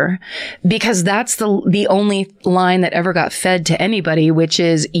older, because that's the only line that ever got fed to anybody, which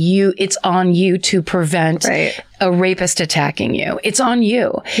is it's on you to prevent a rapist attacking you. It's on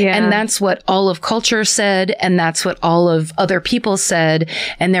you. Yeah. And that's what all of culture said. And that's what all of other people said.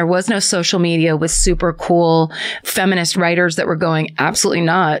 And there was no social media with super cool feminist writers that were going, absolutely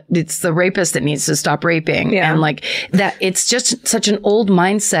not. It's the rapist that needs to stop raping. Yeah. And like that, it's just such an old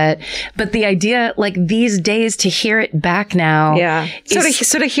mindset. But the idea, like these days, to hear it back now. Yeah.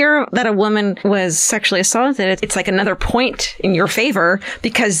 So to hear that a woman was sexually assaulted, it's like another point in your favor,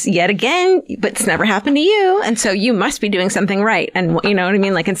 because yet again, but it's never happened to you. And so you must be doing something right. And you know what I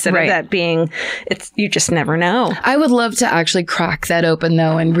mean? Like instead of that being, you just never know. I would love to actually crack that open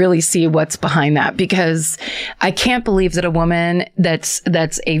though and really see what's behind that, because I can't believe that a woman that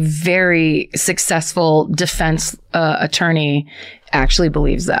that's a very successful defense attorney actually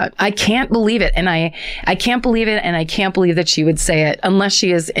believes that. I can't believe it. And I can't believe it. And I can't believe that she would say it unless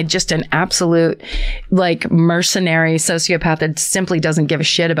she is just an absolute like mercenary sociopath that simply doesn't give a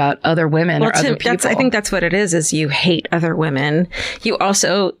shit about other women or other people. I think that's what it is you hate other women. You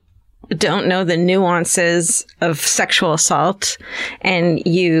also don't know the nuances of sexual assault, and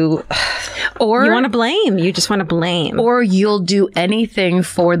you want to blame. You just want to blame. Or you'll do anything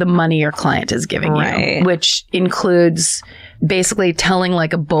for the money your client is giving you, which includes basically telling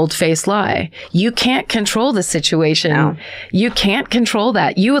like a bold-faced lie. You can't control the situation. No. You can't control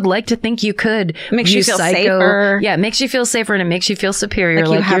that. You would like to think you could. It makes you feel safer. Yeah, it makes you feel safer and it makes you feel superior.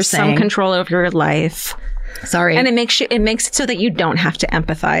 Like you have some control over your life. Sorry. And it makes it so that you don't have to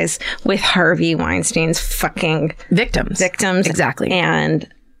empathize with Harvey Weinstein's fucking victims. Exactly. And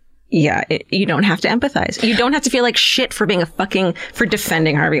yeah, you don't have to empathize. You don't have to feel like shit for for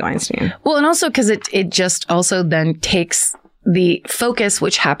defending Harvey Weinstein. Well, and also because it just also then takes the focus,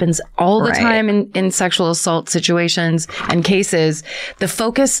 which happens all the time in sexual assault situations and cases, the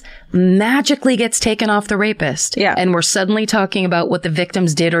focus magically gets taken off the rapist. Yeah. And we're suddenly talking about what the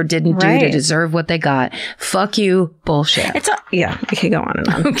victims did or didn't do to deserve what they got. Fuck you, bullshit. We could go on and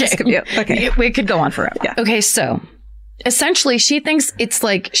on. Okay. We could go on forever. Yeah. Okay, so essentially, she thinks it's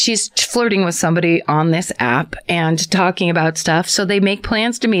like she's flirting with somebody on this app and talking about stuff. So they make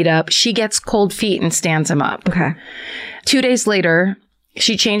plans to meet up. She gets cold feet and stands him up. Okay. 2 days later,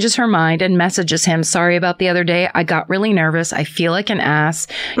 she changes her mind and messages him, "Sorry about the other day. I got really nervous. I feel like an ass.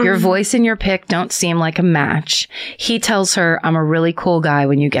 Your voice and your pic don't seem like a match." He tells her, "I'm a really cool guy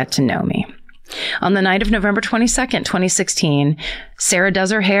when you get to know me." On the night of November 22nd, 2016, Sarah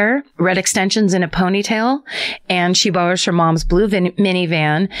does her hair, red extensions in a ponytail, and she borrows her mom's blue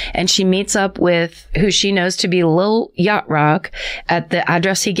minivan, and she meets up with who she knows to be Lil Yacht Rock at the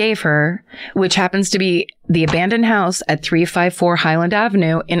address he gave her, which happens to be the abandoned house at 354 Highland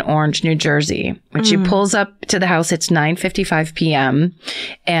Avenue in Orange, New Jersey. When she pulls up to the house, it's 9:55 p.m.,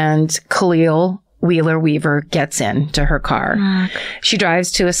 and Khalil Wheeler Weaver gets into her car. She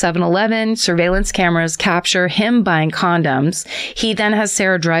drives to a 7-Eleven. Surveillance cameras capture him buying condoms. He then has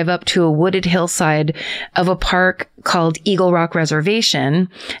Sarah drive up to a wooded hillside of a park called Eagle Rock Reservation.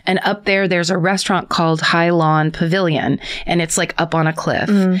 And up there's a restaurant called High Lawn Pavilion. And it's like up on a cliff.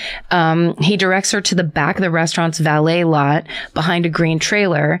 He directs her to the back of the restaurant's valet lot behind a green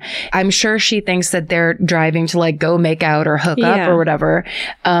trailer. I'm sure she thinks that they're driving to like go make out or hook up or whatever.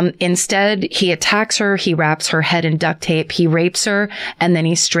 Instead, he attacks her. He wraps her head in duct tape. He rapes her. And then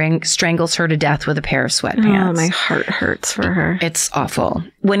he strangles her to death with a pair of sweatpants. Oh, my heart hurts for her. It's awful.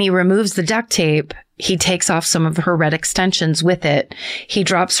 When he removes the duct tape, he takes off some of her red extensions with it. He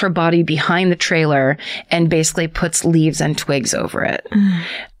drops her body behind the trailer and basically puts leaves and twigs over it.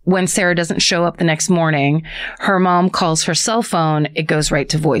 When Sarah doesn't show up the next morning, her mom calls her cell phone. It goes right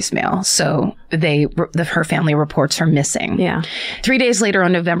to voicemail. So her family reports her missing. Yeah. 3 days later,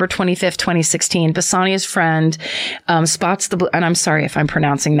 on November 25th, 2016, Basania's friend spots and I'm sorry if I'm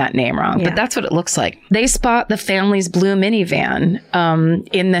pronouncing that name wrong, but that's what it looks like. They spot the family's blue minivan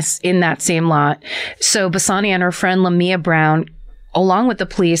in that same lot. So Basania and her friend Lamia Brown, along with the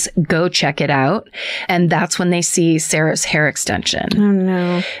police, go check it out. And that's when they see Sarah's hair extension. Oh,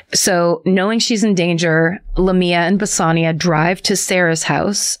 no. So knowing she's in danger, Lamia and Basania drive to Sarah's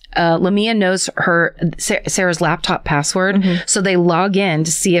house. Lamia knows Sarah's laptop password. So they log in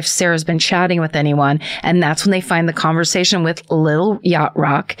to see if Sarah's been chatting with anyone. And that's when they find the conversation with Lil Yacht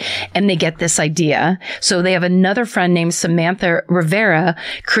Rock. And they get this idea. So they have another friend named Samantha Rivera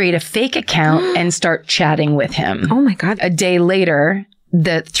create a fake account and start chatting with him. Oh, my God. A day later,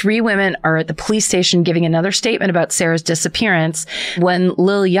 the three women are at the police station giving another statement about Sarah's disappearance. When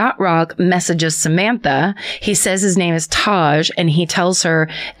Lil Yacht Rock messages Samantha, he says his name is Taj, and he tells her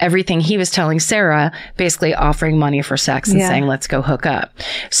everything he was telling Sarah, basically offering money for sex and saying, let's go hook up.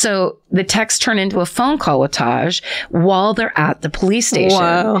 So the texts turn into a phone call with Taj while they're at the police station.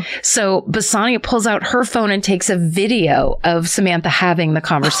 Whoa. So Basania pulls out her phone and takes a video of Samantha having the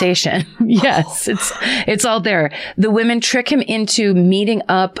conversation. Yes, it's all there. The women trick him into meeting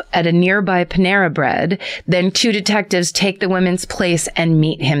up at a nearby Panera Bread. Then two detectives take the women's place and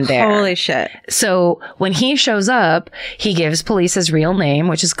meet him there. Holy shit. So when he shows up, he gives police his real name,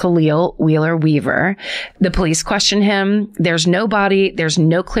 which is Khalil Wheeler Weaver. The police question him. There's no body. There's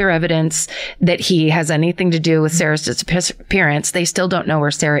no clear evidence that he has anything to do with Sarah's disappearance. They still don't know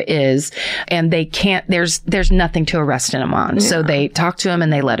where Sarah is, and they can't, there's nothing to arrest him on. Yeah. So they talk to him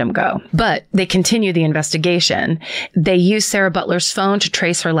and they let him go. But they continue the investigation. They use Sarah Butler's phone to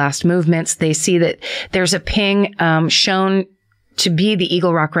trace her last movements. They see that there's a ping shown to be the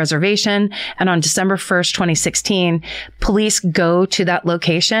Eagle Rock Reservation. And on December 1st, 2016, police go to that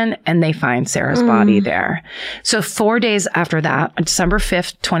location and they find Sarah's body there. So 4 days after that, on December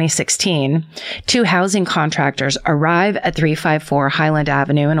 5th, 2016, 2 housing contractors arrive at 354 Highland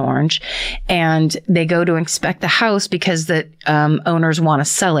Avenue in Orange, and they go to inspect the house because the owners want to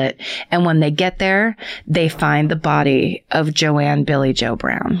sell it. And when they get there, they find the body of Joanne Billy Joe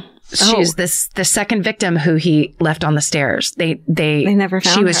Brown. She's the second victim who he left on the stairs. They never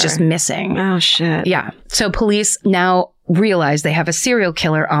found her. She was just missing. Oh, shit. Yeah. So police now realize they have a serial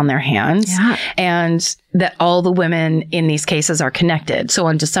killer on their hands and that all the women in these cases are connected. So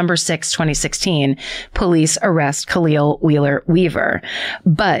on December 6, 2016, police arrest Khalil Wheeler Weaver,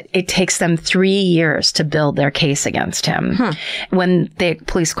 but it takes them 3 years to build their case against him. When the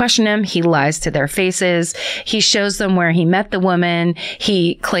police question him, he lies to their faces. He shows them where he met the woman.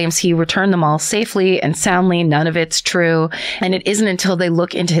 He claims he returned them all safely and soundly. None of it's true. And it isn't until they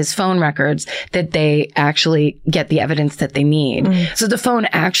look into his phone records that they actually get the evidence that they need. So the phone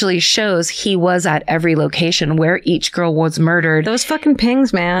actually shows he was at every location where each girl was murdered. Those fucking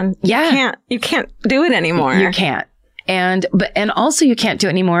pings, man. Yeah. You can't do it anymore. You can't. And also you can't do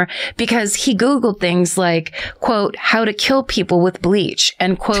it anymore because he Googled things like, quote, how to kill people with bleach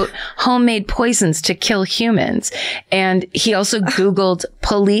and, quote, homemade poisons to kill humans. And he also Googled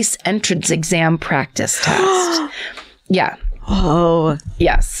police entrance exam practice test. Yeah. Oh,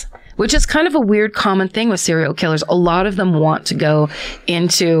 yes. Which is kind of a weird common thing with serial killers. A lot of them want to go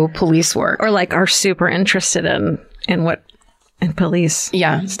into police work. Or like are super interested in police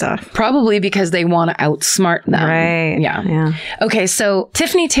stuff. Probably because they want to outsmart them. Right. Yeah. Okay, so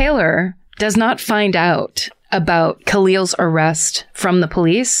Tiffany Taylor does not find out about Khalil's arrest from the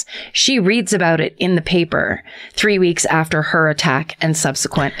police. She reads about it in the paper 3 weeks after her attack and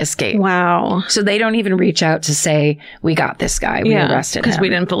subsequent escape. Wow. So they don't even reach out to say, we got this guy. We arrested him. Because we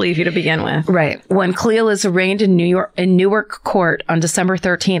didn't believe you to begin with. Right. When Khalil is arraigned in Newark court on December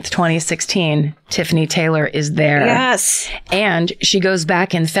 13th, 2016, Tiffany Taylor is there. Yes. And she goes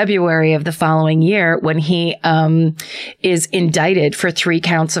back in February of the following year when he is indicted for 3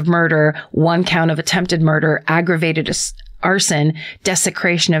 counts of murder, 1 count of attempted murder, aggravated arson,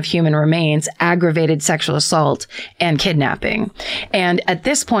 desecration of human remains, aggravated sexual assault, and kidnapping. And at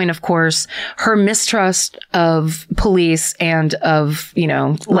this point, of course, her mistrust of police and of,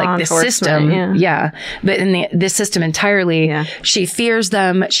 like the system. But in this system entirely, she fears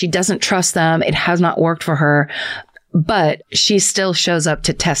them. She doesn't trust them. It has not worked for her. But she still shows up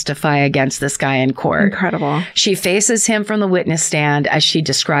to testify against this guy in court. Incredible. She faces him from the witness stand as she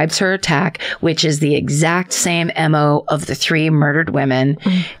describes her attack, which is the exact same MO of the 3 murdered women.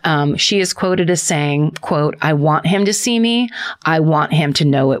 She is quoted as saying, quote, I want him to see me. I want him to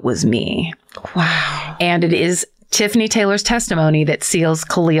know it was me. Wow. And it is Tiffany Taylor's testimony that seals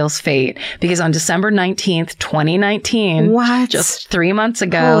Khalil's fate, because on December 19th, 2019, just 3 months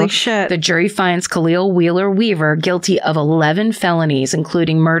ago, holy shit, the jury finds Khalil Wheeler Weaver guilty of 11 felonies,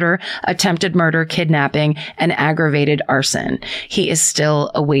 including murder, attempted murder, kidnapping, and aggravated arson. He is still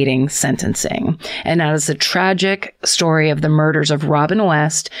awaiting sentencing. And that is the tragic story of the murders of Robin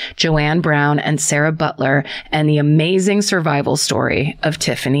West, Joanne Brown, and Sarah Butler, and the amazing survival story of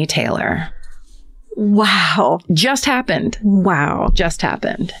Tiffany Taylor. Wow. Just happened. Wow. Just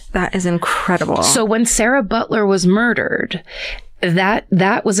happened. That is incredible. So when Sarah Butler was murdered,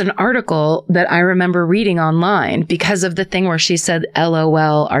 that was an article that I remember reading online because of the thing where she said,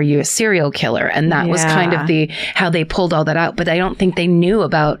 LOL, are you a serial killer? And that was kind of how they pulled all that out. But I don't think they knew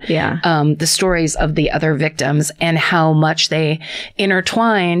about the stories of the other victims and how much they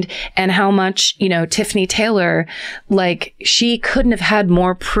intertwined and how much, Tiffany Taylor, like, she couldn't have had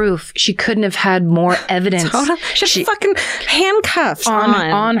more proof. She couldn't have had more evidence. She fucking handcuffs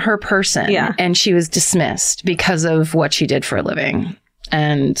on her person. Yeah. And she was dismissed because of what she did for a living.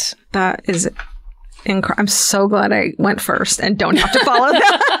 And that is incredible. I'm so glad I went first and don't have to follow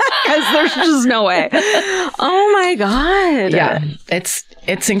that because there's just no way. Oh my God. Yeah.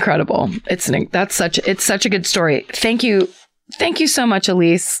 It's incredible. It's such a good story. Thank you so much,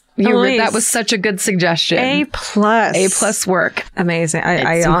 Elise. That was such a good suggestion. A+ work. Amazing.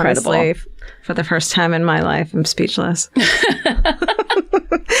 I honestly, for the first time in my life, I'm speechless.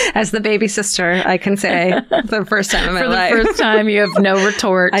 As the baby sister, I can say for the first time in my life. For the first time, you have no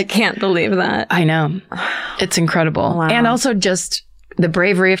retort. I can't believe that. I know. It's incredible. Wow. And also just the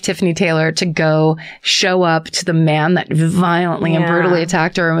bravery of Tiffany Taylor to go show up to the man that violently and brutally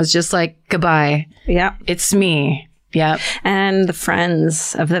attacked her and was just like, goodbye. Yeah. It's me. Yeah. And the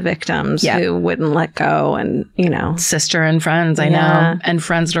friends of the victims who wouldn't let go and, Sister and friends, I know. And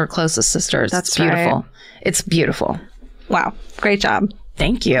friends that are closest sisters. That's it's beautiful. Right. It's beautiful. Wow. Great job.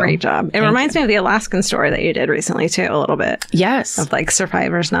 Thank you. Great job. It reminds me of the Alaskan story that you did recently, too, a little bit. Yes. Of like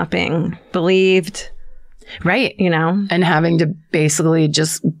survivors not being believed. Right. You know? And having to basically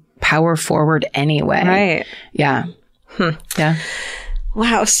just power forward anyway. Right. Yeah. Yeah.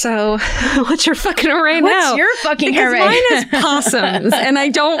 Wow. So what's your fucking array now? What's your fucking because array? Mine is possums, and I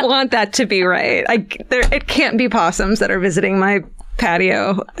don't want that to be right. It can't be possums that are visiting my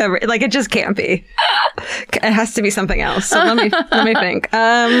patio. It just can't be. It has to be something else. So let me think.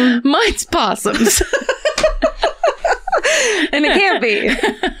 Mine's possums. And it can't be.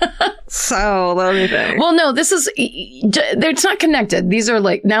 So let me think. Well, no, this is, it's not connected. These are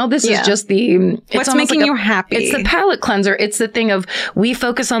like, now this is just the, what's making you happy? It's the palate cleanser. It's the thing of, we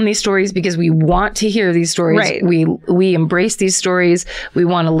focus on these stories because we want to hear these stories. Right. We embrace these stories. We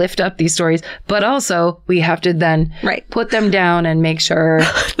want to lift up these stories, but also we have to then put them down and make sure.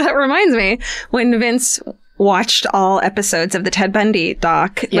 That reminds me, when Vince watched all episodes of the Ted Bundy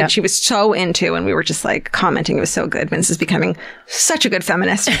doc, which he was so into, and we were just like commenting it was so good. Vince is becoming such a good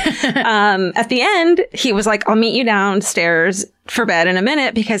feminist. At the end, he was like, I'll meet you downstairs for bed in a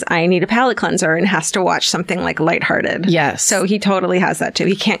minute because I need a palate cleanser, and has to watch something like lighthearted. Yes. So he totally has that too.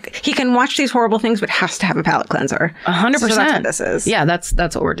 He can watch these horrible things, but has to have a palate cleanser. 100%. So that's what this is. Yeah, that's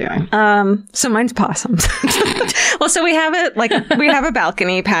what we're doing. So mine's possums. Well, so we have it we have a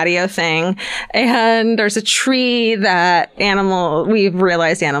balcony patio thing, and there's a tree that we've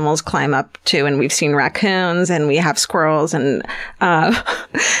realized animals climb up to, and we've seen raccoons, and we have squirrels, and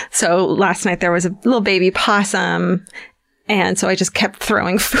so last night there was a little baby possum. And so I just kept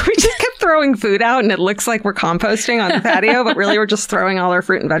throwing food. We just kept throwing food out, and it looks like we're composting on the patio, but really we're just throwing all our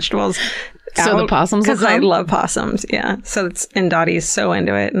fruit and vegetables out. So the possums will come? Because I love possums, yeah. So and Dottie's so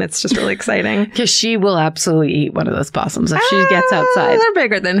into it, and it's just really exciting. Because she will absolutely eat one of those possums if she gets outside. They're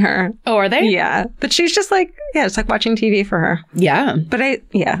bigger than her. Oh, are they? Yeah. But she's just like, it's like watching TV for her. Yeah. But I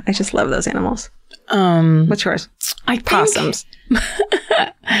just love those animals. What's yours? Possums.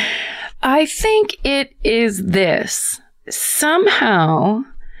 I think it is this. Somehow,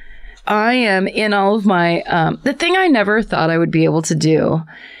 I am in all of my, the thing I never thought I would be able to do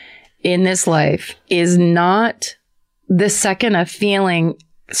in this life is not the second a feeling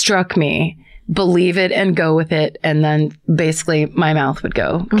struck me, believe it and go with it. And then basically my mouth would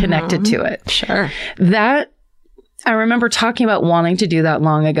go connected to it. Sure. That, I remember talking about wanting to do that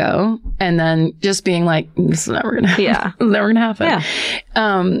long ago, and then just being like, this is never going to happen. Yeah. Never going to happen. Yeah.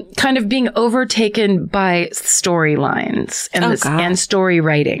 Kind of being overtaken by storylines and story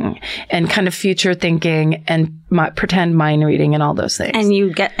writing and kind of future thinking and pretend mind reading and all those things. And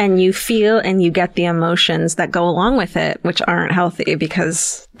you feel and you get the emotions that go along with it, which aren't healthy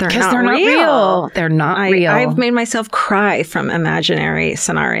because they're not real. They're not real. I've made myself cry from imaginary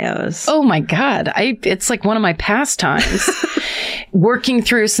scenarios. Oh my God. It's like one of my pastimes working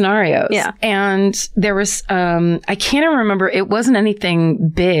through scenarios. Yeah. And there was, I can't even remember, it wasn't anything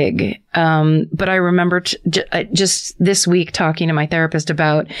big. But I remember just this week talking to my therapist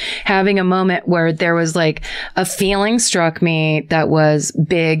about having a moment where there was like a feeling struck me that was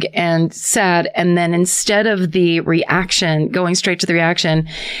big and sad. And then instead of the reaction, going straight to the reaction,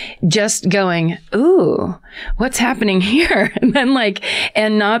 just going, ooh, what's happening here? And then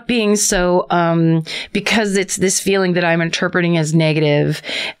and not being so, because it's this feeling that I'm interpreting as negative,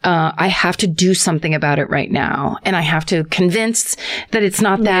 I have to do something about it right now. And I have to convince that it's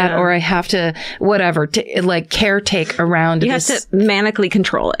not that, or I have to, whatever, to caretake around You have to manically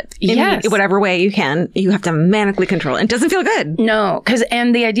control it. In whatever way you can, you have to manically control it. It doesn't feel good. No,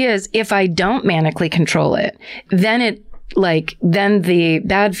 and the idea is if I don't manically control it, then then the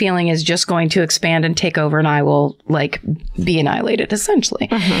bad feeling is just going to expand and take over, and I will be annihilated essentially.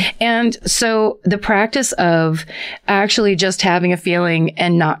 And so the practice of actually just having a feeling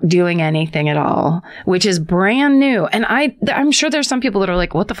and not doing anything at all, which is brand new. And I'm sure there's some people that are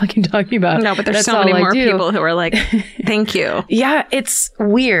like, what the fuck are you talking about? No, but there's so many more people who are like, thank you. Yeah, it's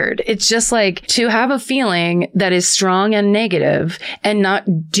weird. It's just to have a feeling that is strong and negative and not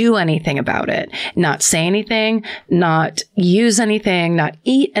do anything about it, not say anything, not use anything, not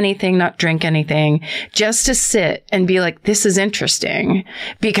eat anything, not drink anything, just to sit and be like, this is interesting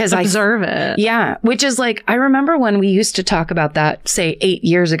because observe it. Yeah. Which is I remember when we used to talk about that, say 8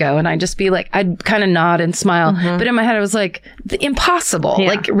 years ago, and I'd just be I'd kind of nod and smile. But in my head, I was like, impossible,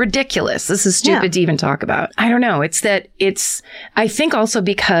 ridiculous. This is stupid to even talk about. I don't know. I think also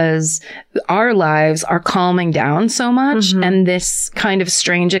because our lives are calming down so much, and this kind of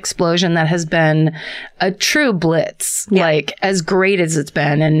strange explosion that has been a true blitz, as great as it's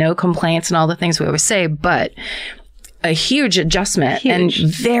been, and no complaints and all the things we always say, but a huge adjustment and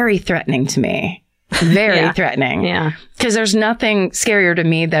very threatening to me. Very threatening. Yeah. Because there's nothing scarier to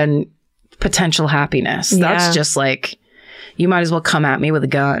me than potential happiness. That's just like, you might as well come at me with a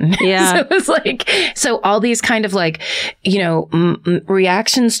gun. Yeah. So it's like, so all these kind of like, you know,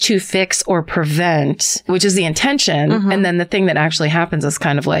 reactions to fix or prevent, which is the intention. And then the thing that actually happens is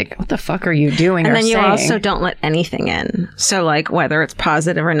kind of like, what the fuck are you doing? And or then you saying? also don't let anything in. So like whether it's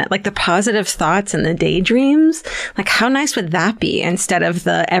positive or not, like the positive thoughts and the daydreams, like how nice would that be instead of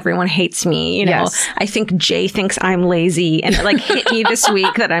the everyone hates me, you know? Yes. I think Jay thinks I'm lazy, and it like hit me this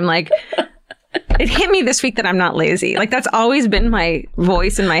week that I'm like, it hit me this week that I'm not lazy. Like that's always been my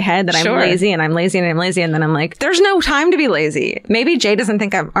voice in my head that I'm lazy and I'm lazy and I'm lazy. And then I'm like, there's no time to be lazy. Maybe Jay doesn't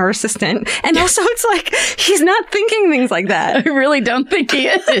think I'm our assistant. And also it's like, he's not thinking things like that. I really don't think he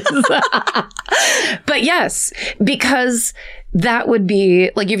is. But yes, because that would be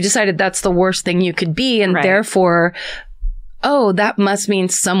like, you've decided that's the worst thing you could be. And therefore, oh, that must mean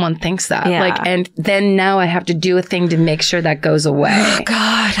someone thinks that. Yeah. Like, and then now I have to do a thing to make sure that goes away. Oh,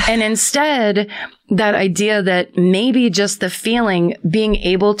 God. And instead, that idea that maybe just the feeling, being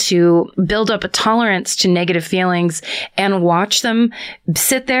able to build up a tolerance to negative feelings and watch them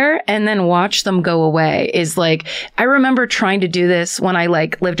sit there and then watch them go away is like, I remember trying to do this when I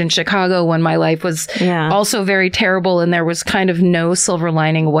like lived in Chicago when my life was also very terrible and there was kind of no silver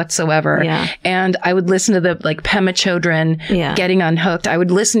lining whatsoever. Yeah. And I would listen to the like Pema Chodron getting unhooked. I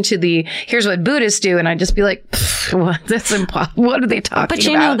would listen to the, here's what Buddhists do. And I'd just be like, what? That's impossible. What are they talking about? But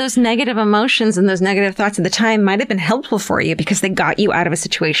you know, those negative emotions and those negative thoughts at the time might have been helpful for you because they got you out of a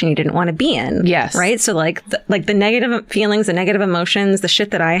situation you didn't want to be in. Yes. Right? So like the negative feelings, the negative emotions, the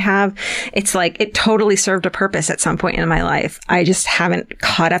shit that I have, it's like it totally served a purpose at some point in my life. I just haven't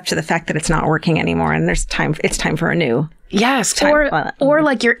caught up to the fact that it's not working anymore and it's time for a new. Yes. Or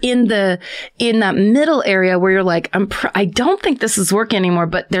like you're in that middle area where you're like, I don't think this is working anymore,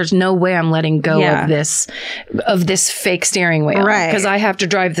 but there's no way I'm letting go of this fake steering wheel. Right. Because I have to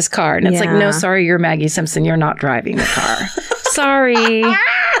drive this car. And it's like, no, sorry, you're Maggie Simpson. You're not driving the car. Sorry.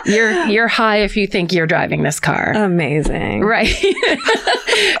 You're high if you think you're driving this car. Amazing. Right.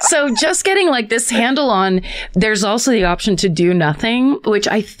 So just getting like this handle on, there's also the option to do nothing, which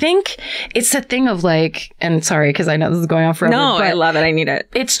I think it's a thing of like, and sorry, because I know this is going on forever. No, but I love it. I need it.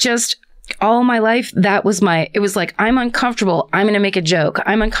 It's just all my life. It was like, I'm uncomfortable. I'm going to make a joke.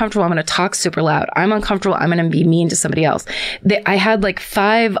 I'm uncomfortable. I'm going to talk super loud. I'm uncomfortable. I'm going to be mean to somebody else. I had like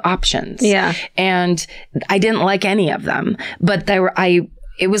 5 options. Yeah. And I didn't like any of them, but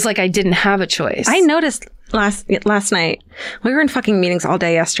it was like I didn't have a choice. I noticed last night, we were in fucking meetings all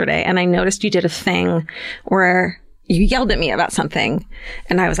day yesterday, and I noticed you did a thing where you yelled at me about something,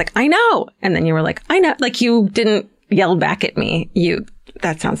 and I was like, I know. And then you were like, I know. Like you didn't yell back at me.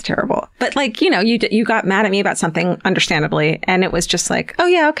 That sounds terrible. But like, you know, you got mad at me about something, understandably, and it was just like, oh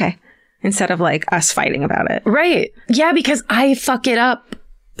yeah, okay. Instead of like us fighting about it. Right. Yeah, because I fuck it up.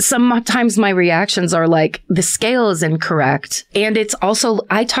 Sometimes my reactions are like, the scale is incorrect. And it's also,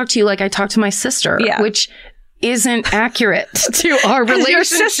 I talk to you like I talk to my sister, which isn't accurate to our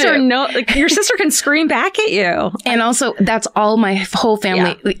relationship. Your sister can scream back at you. And also, that's all my whole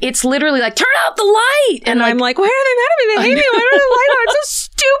family. Yeah. It's literally like, turn out the light. And I'm like, why are they mad at me? They hate me. Why don't the light on? It's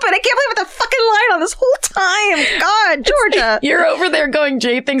so stupid. I can't believe the fucking light on this whole time. God, Georgia. You're over there going,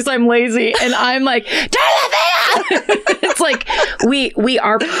 Jay thinks I'm lazy. And I'm like, turn the thing on. It's like, we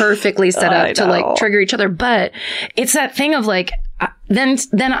are perfectly set up to like trigger each other. But it's that thing of like, then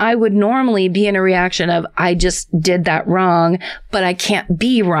I would normally be in a reaction of, I just did that wrong, but I can't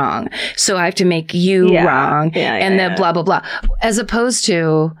be wrong. So I have to make you wrong. And then blah, blah, blah. As opposed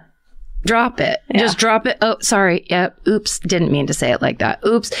to, drop it. Just drop it. Oh, sorry. Yep. Oops. Didn't mean to say it like that.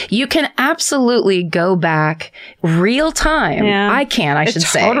 Oops. You can absolutely go back real time. Yeah. I can, I should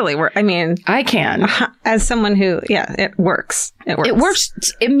say. Totally works. I mean, I can. As someone who, it works. It works.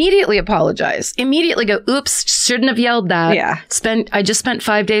 Immediately apologize. Immediately go, oops, shouldn't have yelled that. Yeah. I just spent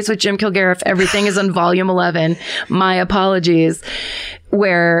 5 days with Jim Kilgariff. Everything is on volume 11. My apologies.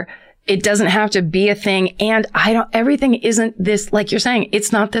 Where it doesn't have to be a thing. And everything isn't this, like you're saying,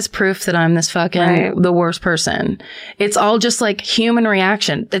 it's not this proof that I'm this fucking the worst person. It's all just like human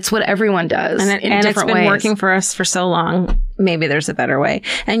reaction. That's what everyone does in different ways. And it's been working for us for so long. Maybe there's a better way.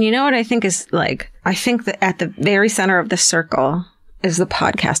 And you know what I think is like, I think that at the very center of the circle is the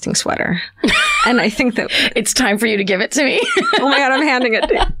podcasting sweater. And I think that it's time for you to give it to me. Oh my God, I'm handing it.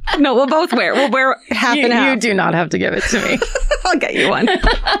 No, we'll both wear. We'll wear half and half. You do not have to give it to me. I'll get you one.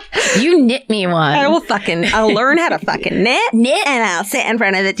 You knit me one. I'll learn how to fucking knit, and I'll sit in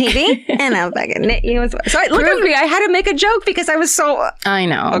front of the TV, and I'll fucking knit you as well. So look at me. I had to make a joke because I was so. I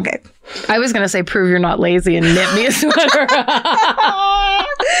know. Okay. I was going to say, prove you're not lazy and knit me a sweater.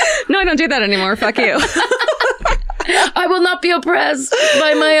 No, I don't do that anymore. Fuck you. I will not be oppressed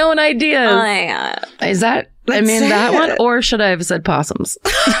by my own ideas. Oh my God. Is that, that one? Or should I have said possums?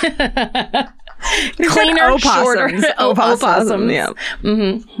 Cleaner, shorter. Opossums. Yeah.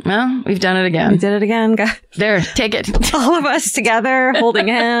 Mm-hmm. Well, we've done it again. We did it again, guys. There, take it. All of us together, holding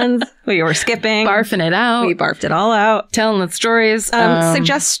hands. We were skipping. Barfing it out. We barfed it all out. Telling the stories.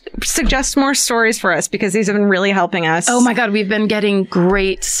 Suggest more stories for us because these have been really helping us. Oh my God, we've been getting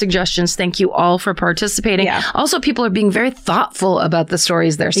great suggestions. Thank you all for participating. Yeah. Also, people are being very thoughtful about the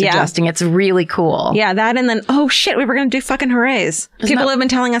stories they're suggesting. It's really cool. Yeah, that and then, oh shit, we were going to do fucking hoorays. People have been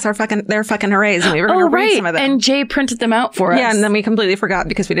telling us their fucking hoorays and we were going to read some of them. And Jay printed them out for us. Yeah, and then we completely forgot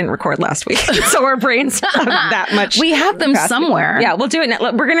because we didn't record last week. So our brains have that much. We have them somewhere. Yeah, we'll do it.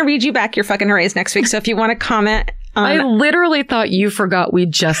 We're going to read you back your fucking hoorays next week. So if you want to comment. I literally thought you forgot we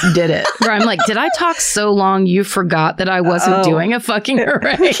just did it. Where I'm like, did I talk so long you forgot that I wasn't doing a fucking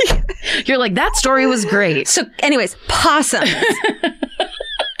hooray? You're like, that story was great. So anyways, possums.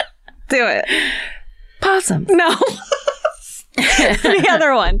 Do it. Possums. No. The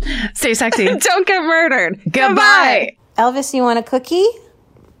other one. Stay sexy. Don't get murdered. Goodbye. Elvis, you want a cookie?